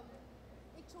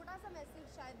एक छोटा सा मैसेज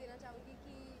शायद देना चाहूँगी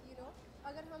कि यू नो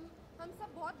अगर हम सब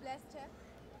बहुत ब्लेस्ड हैं,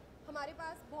 हमारे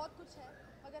पास बहुत कुछ है.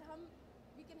 अगर हम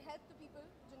we can help the people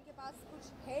जिनके पास कुछ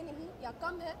है नहीं या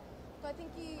कम है, तो आई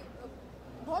थिंक कि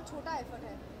बहुत छोटा एफर्ट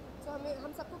है. सो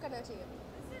हम सबको करना चाहिए.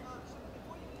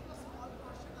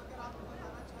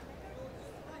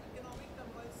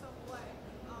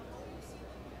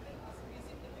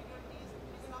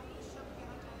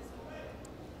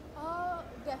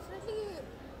 Definitely,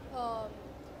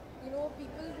 you know,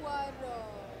 people who are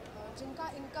जिनका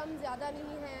इनकम ज़्यादा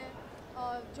नहीं है,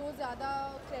 जो ज़्यादा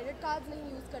क्रेडिट कार्ड्स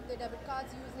नहीं यूज़ करते, डेबिट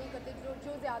कार्ड्स यूज़ नहीं करते,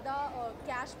 जो ज़्यादा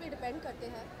कैश पे डिपेंड करते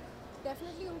हैं,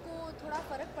 डेफिनेटली उनको थोड़ा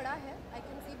फ़र्क पड़ा है, I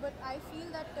can see. But I feel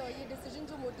that ये डिसीजन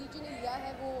जो मोदी जी ने लिया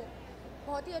है वो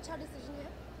बहुत ही अच्छा डिसीजन है.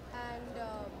 एंड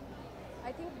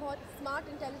आई थिंक बहुत स्मार्ट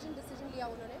इंटेलिजेंट डिसीजन लिया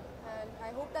उन्होंने. And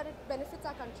I hope that it benefits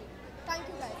our country. Thank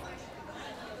you guys.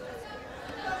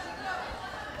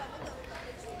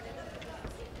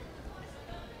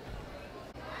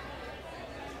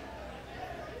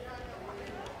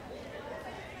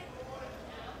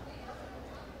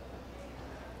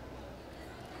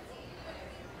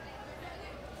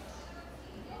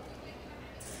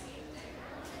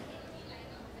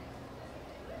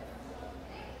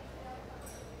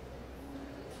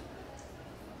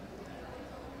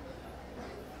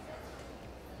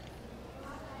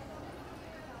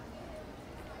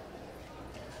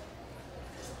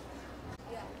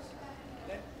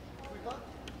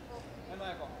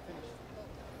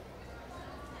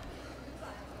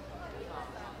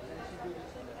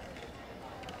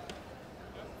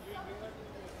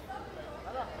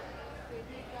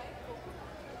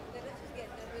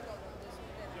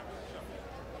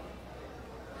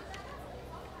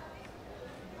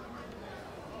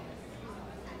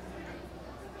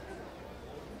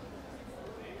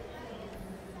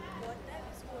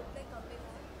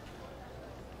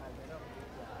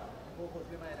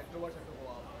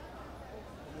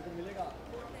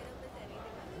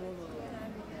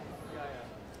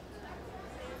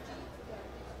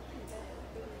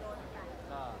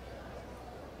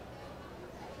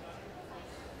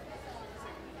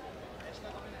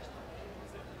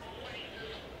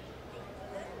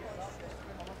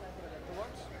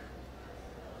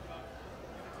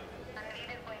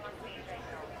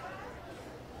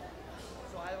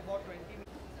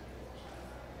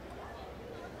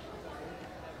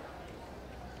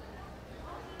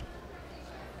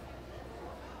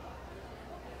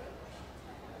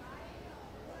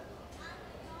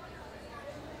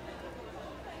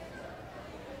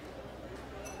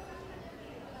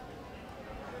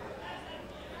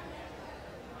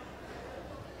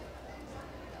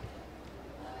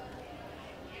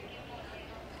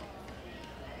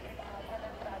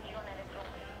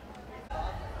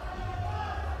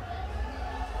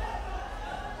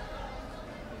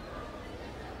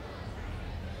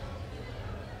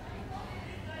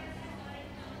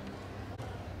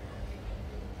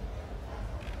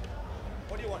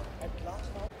 What do you want? At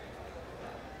last now?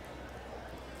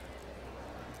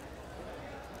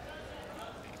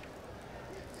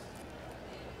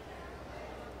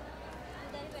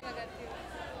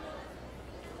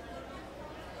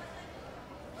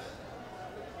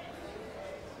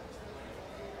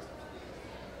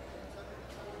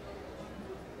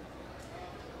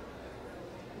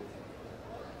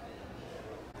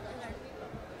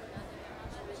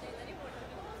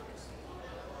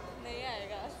 नहीं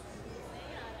आएगा.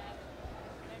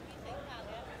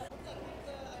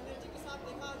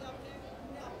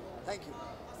 Thank you.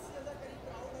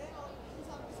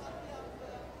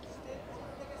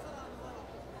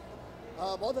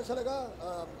 बहुत अच्छा लगा.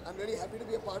 I am really happy to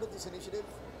be a part of this initiative.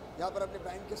 यहाँ पर अपने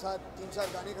band के साथ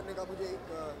 3-4 गाने करने का मुझे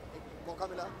एक मौका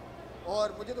मिला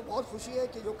और मुझे तो बहुत खुशी है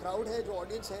कि जो क्राउड है, जो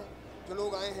ऑडियंस है, जो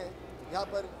लोग आए हैं यहाँ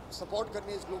पर सपोर्ट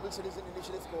करने इस ग्लोबल सिटीजन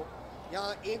इनिशिएटिव को.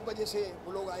 यहाँ 1 बजे से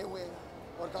वो लोग आए हुए हैं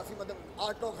और काफ़ी मतलब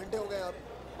 8-9 घंटे हो गए अब,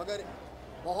 मगर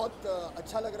बहुत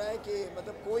अच्छा लग रहा है कि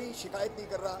मतलब कोई शिकायत नहीं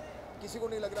कर रहा. किसी को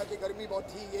नहीं लग रहा कि गर्मी बहुत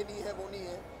थी, ये नहीं है, वो नहीं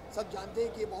है. सब जानते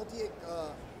हैं कि ये बहुत ही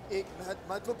एक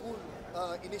महत्वपूर्ण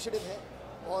इनिशिएटिव है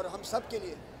और हम सब के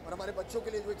लिए और हमारे बच्चों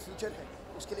के लिए जो एक फ्यूचर है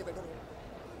उसके लिए बेटर होगा.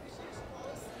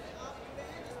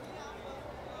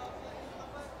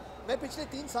 मैं पिछले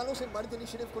 3 सालों से मर्द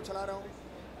इनिशिएटिव को चला रहा हूँ,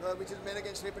 which is man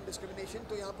against rape and discrimination.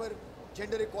 तो यहाँ पर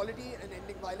gender equality and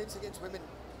ending violence against women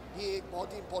ये एक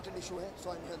बहुत ही इंपॉर्टेंट इशू है. सो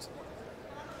I am here support.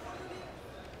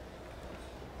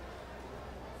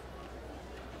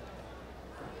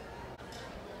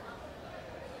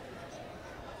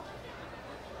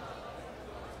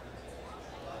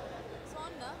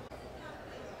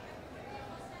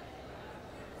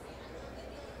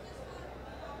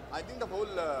 I think the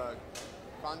whole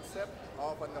concept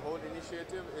of and the whole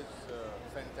initiative is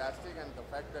fantastic, and the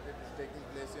fact that it is taking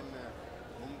place in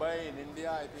Mumbai, in India,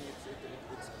 I think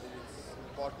it's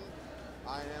important.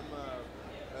 I am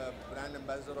a brand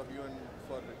ambassador of UN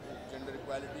for gender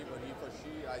equality, for he, for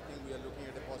she. I think we are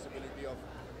looking at a possibility of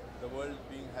the world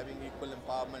having equal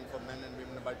empowerment for men and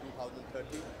women by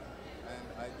 2030. And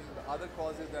I think the other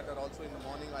causes that are also in the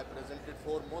morning, I presented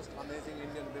 4 most amazing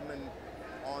Indian women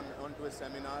onto a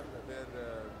seminar where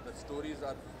the stories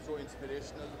are so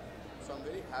inspirational. So I'm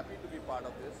very happy to be part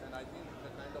of this, and I think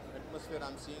the kind of atmosphere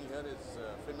I'm seeing here is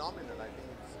phenomenal. I think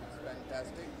it's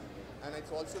fantastic, and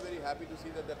it's also very happy to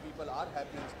see that the people are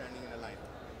happy and standing in a line.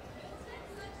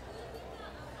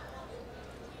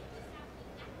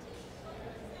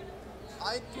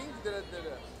 I think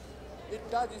it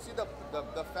does. You see, the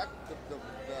fact, the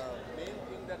main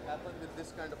thing that happens with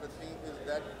this kind of a thing is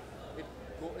that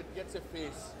it gets a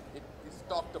face. It is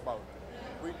talked about.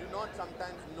 We do not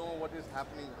sometimes know what is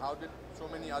happening. How did so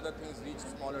many other things reach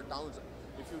smaller towns?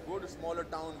 If you go to smaller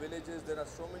town villages, there are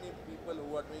so many people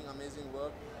who are doing amazing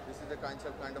work. This is a kind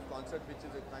of concert which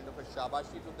is a kind of a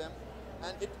shabashi to them,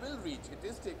 and it will reach. It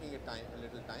is taking a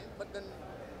little time, but then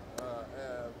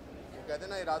कहते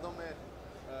ना इरादों में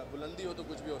बुलंदी हो तो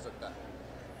कुछ भी हो सकता है.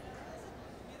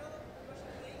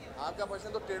 आपका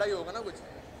प्रश्न तो टेढ़ा ही होगा ना कुछ.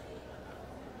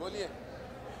 बोलिए.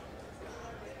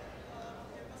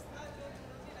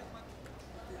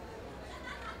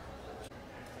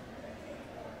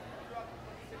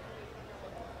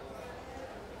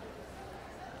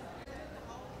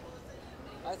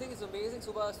 I think it's amazing.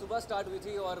 सुबह स्टार्ट हुई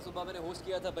थी और सुबह मैंने होस्ट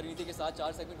किया था परिणीति के साथ.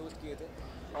 4 सेगमेंट होस्ट किए थे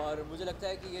और मुझे लगता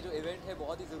है कि ये जो इवेंट है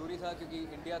बहुत ही ज़रूरी था, क्योंकि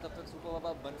इंडिया तब तक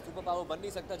सुपर पावर बन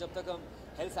नहीं सकता जब तक हम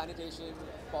हेल्थ सैनिटेशन,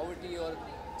 पॉवर्टी और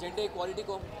जेंडर इक्वालिटी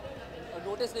को हम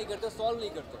नोटिस नहीं करते, सॉल्व नहीं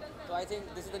करते. तो I think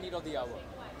this is the need of the our.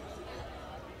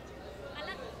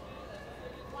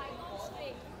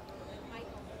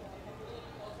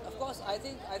 Of course, I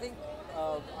think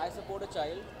I support a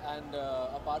child, and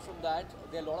apart from that,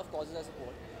 there are a lot of causes I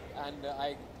support, and I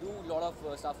do a lot of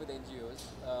stuff with NGOs,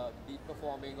 be it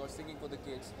performing or singing for the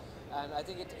kids, and I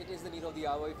think it is the need of the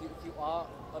hour. If you are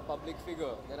a public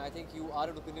figure, then I think you are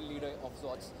an opinion leader of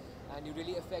sorts, and you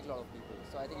really affect a lot of people.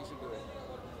 So I think you should do it.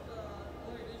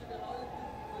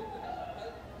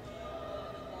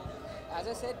 As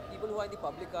I said, people who are in the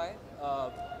public eye,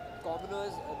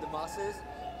 commoners, the masses,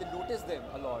 they notice them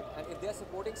a lot, and if they are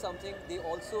supporting something, they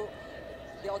also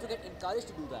get encouraged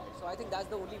to do that. So I think that's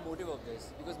the only motive of this,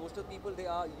 because most of the people, they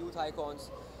are youth icons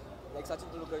like Sachin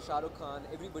Tendulkar, Shah Rukh Khan,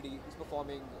 everybody who's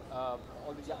performing,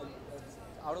 all the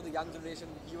out of the young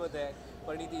generation, you were there,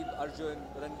 Parineeti, Arjun,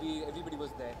 Ranveer, everybody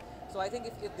was there. So I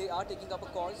think if they are taking up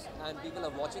a cause and people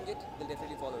are watching it, they'll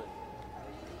definitely follow it.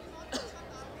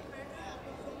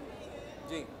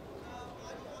 Ji.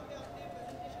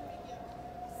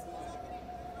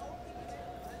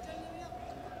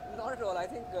 Not at all. I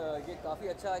think ये काफ़ी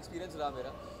अच्छा experience रहा मेरा,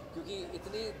 क्योंकि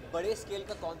इतने बड़े scale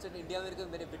का concert India में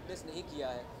मैंने विटनेस नहीं किया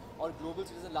है, और global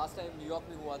citizen last time New York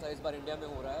में हुआ था, इस बार इंडिया में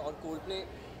हो रहा है, और कोल्डप्ले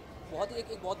बहुत ही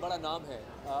एक बहुत बड़ा नाम है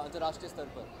अंतर्राष्ट्रीय स्तर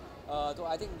पर. तो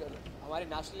आई थिंक हमारे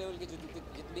नेशनल लेवल के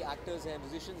जितने एक्टर्स हैं,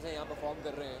 म्यूजिशियंस हैं, यहाँ परफॉर्म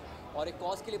कर रहे हैं और एक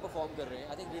कॉज के लिए परफॉर्म कर रहे हैं.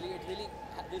 I think really it really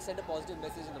will send a positive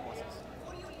message in the masses.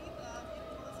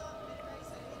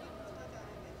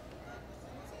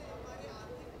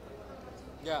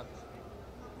 या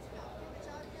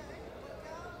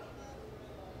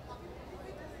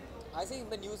आई थिंक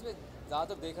मैं न्यूज़ में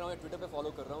ज़्यादातर देख रहा हूँ, ट्विटर पे फॉलो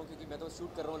कर रहा हूँ, क्योंकि मैं तो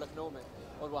शूट कर रहा हूँ लखनऊ में,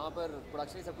 और वहाँ पर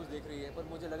प्रोडक्शन ही सब कुछ देख रही है, पर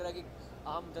मुझे लग रहा है कि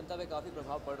आम जनता पे काफ़ी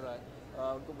प्रभाव पड़ रहा है,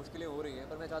 उनको मुश्किलें हो रही हैं,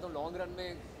 पर मैं चाहता हूँ लॉन्ग रन में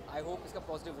आई होप इसका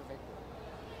पॉजिटिव इफेक्ट हो.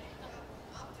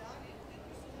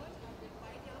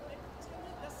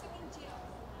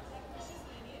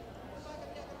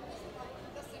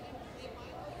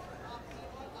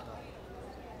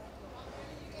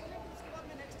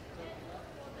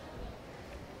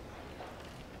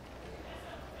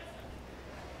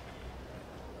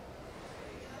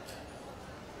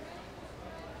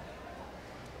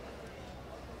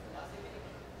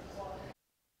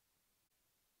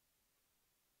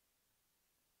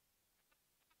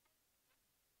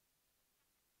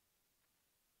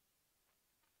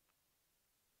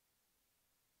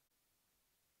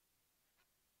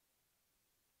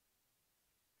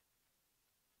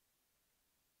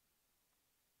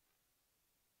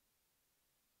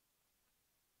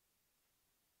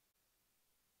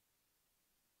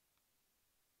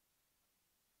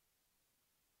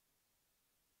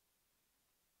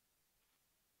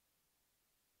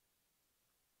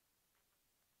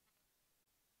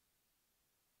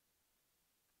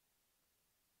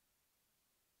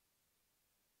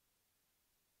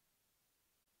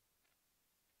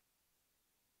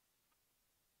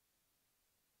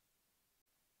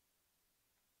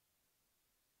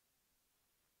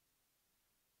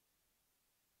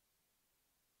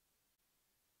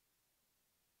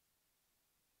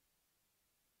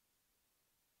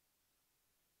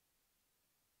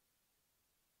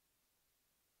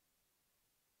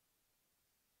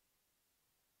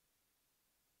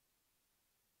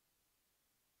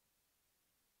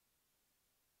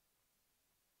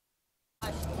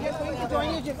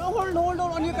 enjoying your gym. Oh, hold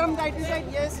on your come title side.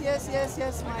 Yes,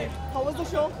 smile. How was the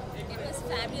show? It was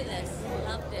fabulous.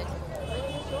 Loved it.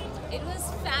 It was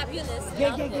fabulous.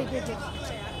 Loved it.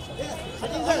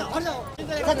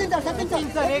 Sachin sir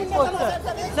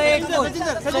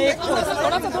एक post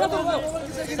थोड़ा सा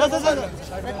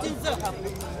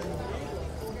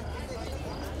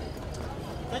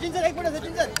Sachin sir एक minute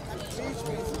Sachin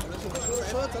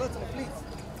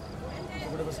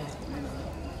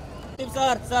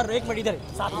sir sir एक minute इधर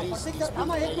साथ में sir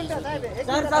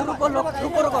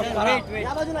रुको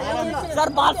sir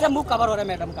बाल से मुंह कवर हो रहा है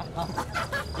मैडम का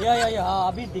या हाँ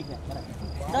अभी ठीक है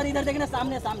सर इधर देखना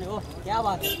सामने ओ क्या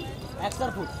बात है एक्सर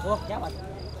फूड ओ क्या बात है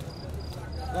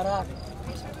जरा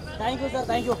thank you sir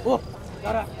thank you ओ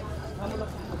जरा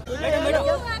मैडम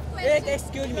एक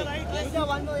एक्सक्यूज मी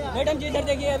मैडम जी इधर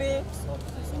देखिए अभी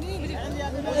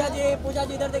पूजा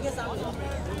जी इधर देखिए सामने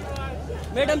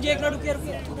मैडम जी एक मिनट रुकिए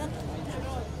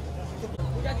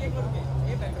पूजा जी एक मिनट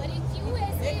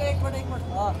रुकिए एक मिनट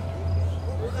हाँ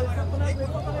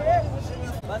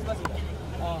बस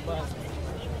हाँ बस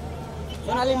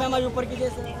सोनाली मैम आज ऊपर कीजिए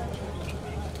सर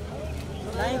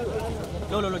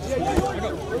लो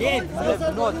ये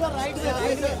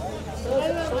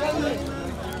नो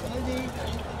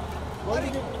हो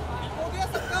गया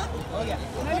सबका हो गया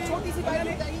छोटी सी बात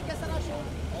बताइए कैसा रहा शो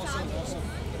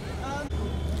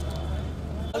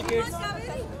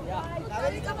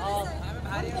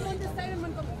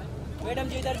मैडम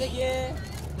जी इधर देखिए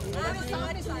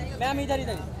मैम इधर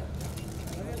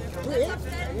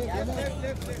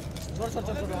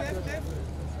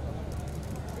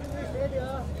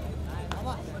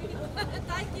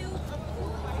Thank you.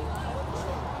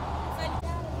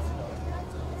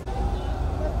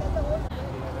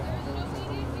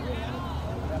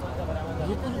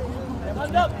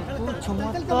 चलो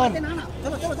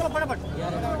फटाफट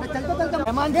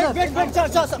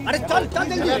अरे चल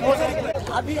जल्दी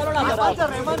अभी Rahman sir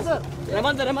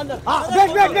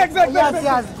wait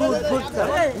good sir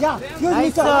या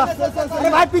अरे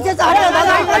भाई पीछे से हटो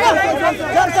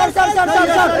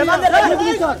सर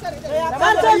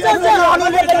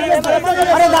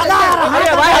अरे दादा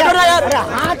अरे भाई हटो ना यार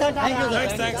हां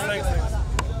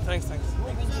थैंक्स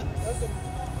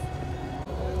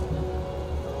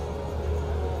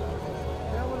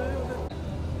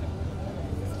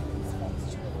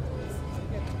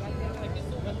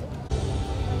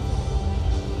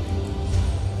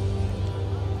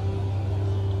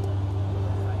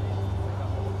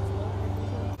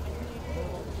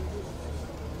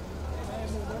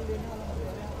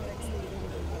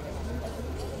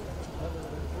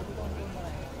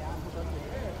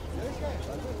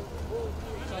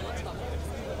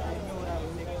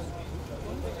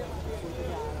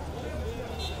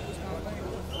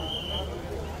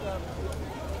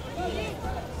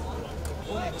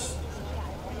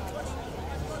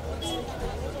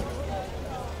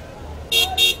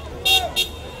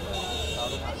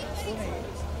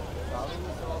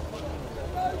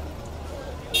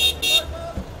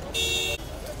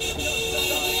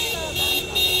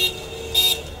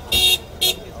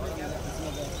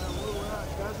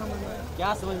क्या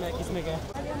समझ में किसमें क्या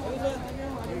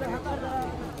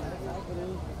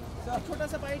छोटा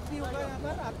सा बाइट भी होगा यहाँ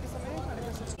पर आपके समय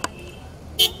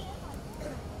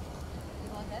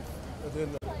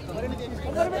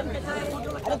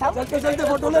चलते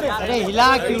फोटो ले रहे अरे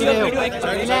हिला क्यों रहे हो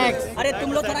रिलैक्स अरे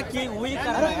तुम लोग थोड़ा वही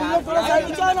कर रहे हो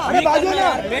अरे बाजू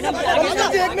में मैडम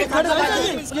एक मिनट खड़े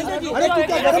अरे तू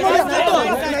क्या गरम हो गया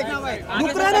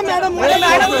रुक रहा है ना मैडम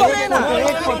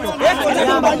एक फोटो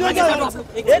बाजू में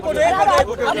एक फोटो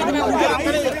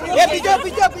ये पीछे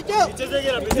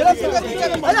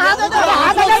अरे हाथ हटा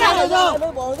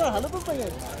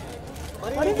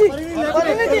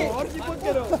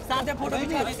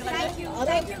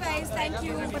Thank you guys, thank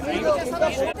you. It was great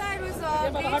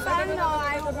fun.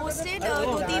 I hosted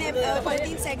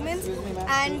 13 segments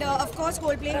and of course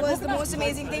Coldplay was the most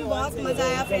amazing thing. बहुत मजा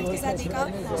आया friends के साथ देखा.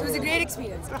 So it was a great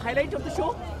experience. Highlight of the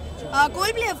show?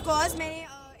 Coldplay of course. मैंने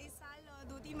इस साल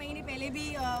 2-3 महीने पहले भी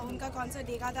उनका concert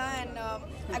देखा था and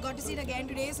I got to see it again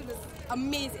today. So it was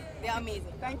amazing. They are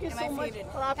amazing. Thank you so much.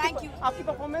 Thank you. आपकी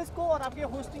परफॉर्मेंस को और आपके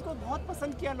होस्टिंग को बहुत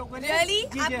पसंद किया लोगों ने. Really?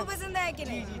 आपको पसंद आया कि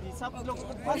नहीं? जी सब लोग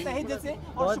बहुत सही जैसे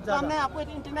और शुभकामनाएं आपको एक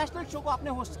इंटरनेशनल शो को आपने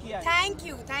होस्ट किया है.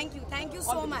 Thank you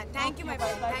so much. Thank you my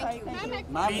friend. Thank you.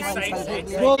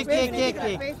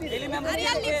 अरे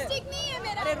यार लिपस्टिक नहीं है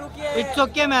मेरा. अरे रुकिए. It's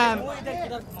okay ma'am.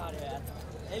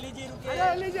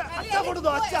 अच्छा फोटो दो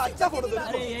अच्छा फोटो दो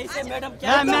अरे यही से मैडम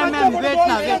क्या मैम वेट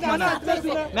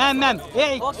मैम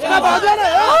ए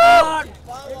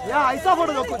या ऐसा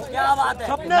फोटो दो कुछ क्या बात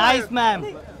है नाइस मैम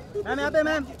यहाँ पे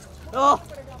मैम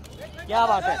क्या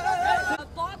बात है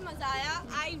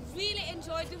really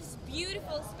enjoyed it. It was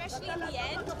beautiful, especially in the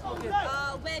end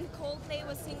when Coldplay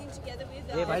was singing together with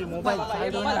ये भाई मोबाइल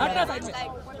साइड होना है।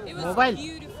 it was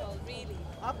beautiful, really.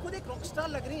 आप खुद एक रॉकस्टार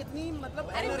लग रही हैं इतनी मतलब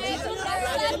अरे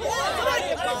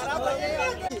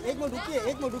एक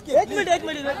मिनट रुकिए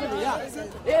भैया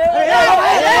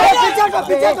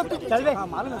चल बे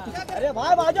मालूम है अरे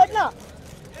भाई बाजो ना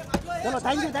चलो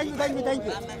थैंक यू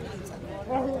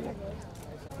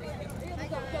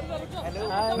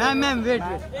मैम वेट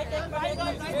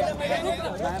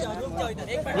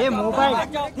ये मोबाइल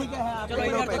ठीक है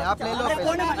आप ले लो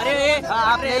पहले अरे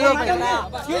आप ले लो पहले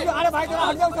अरे भाई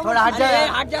थोड़ा हट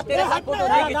जा तेरे साथ फोटो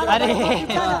अरे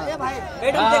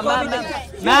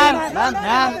मैम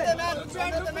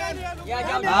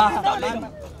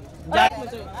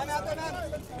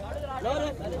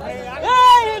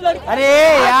अरे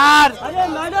यार अरे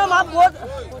मैडम आप बहुत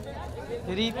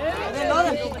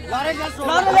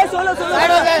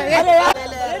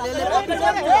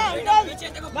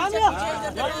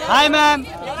hi ma'am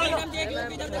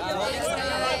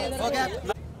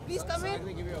Please come in.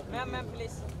 Ma'am,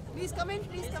 please. Please come in.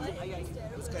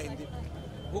 उसका Hindi.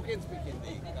 Who can speak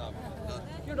Hindi?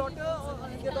 Your daughter or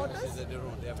your daughters? They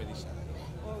are very shy.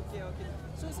 Okay.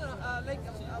 So sir, like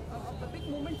a big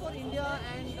moment for India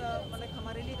and like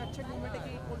हमारे लिए एक अच्छा moment है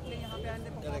कि Coldplay यहाँ पे आने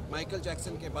को. Correct. माइकल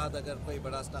जैक्सन के बाद अगर कोई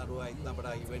बड़ा स्टार हुआ, इतना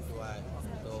बड़ा इवेंट हुआ है,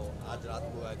 तो आज रात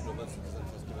को है global citizen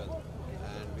festival,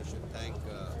 and we should thank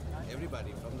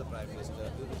everybody from the Prime Minister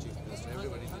to the Chief Minister,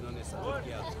 everybody जिन्होंने सपोर्ट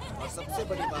किया. और सबसे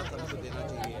बड़ी बात हमको देना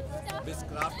चाहिए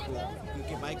बिस्क्राफ्ट को,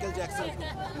 क्योंकि माइकल जैक्सन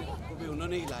को भी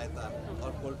उन्होंने ही लाया था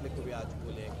और कोल्डप्ले को भी आज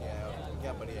वो लेके आया और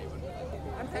क्या बढ़िया event.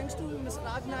 And thanks to Ms.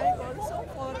 Raj Naik also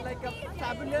for like a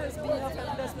fabulous being a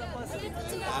fabulous person.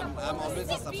 I'm always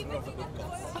a supporter of a good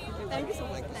cause. Thank you so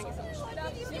much.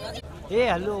 A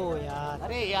hello यार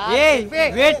अरे यार ये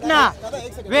वेट ना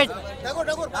wait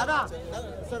दादा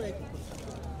sir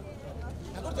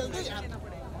जल्दी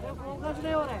progress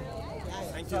नहीं हो रहा है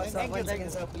थैंक यू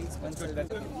सर प्लीज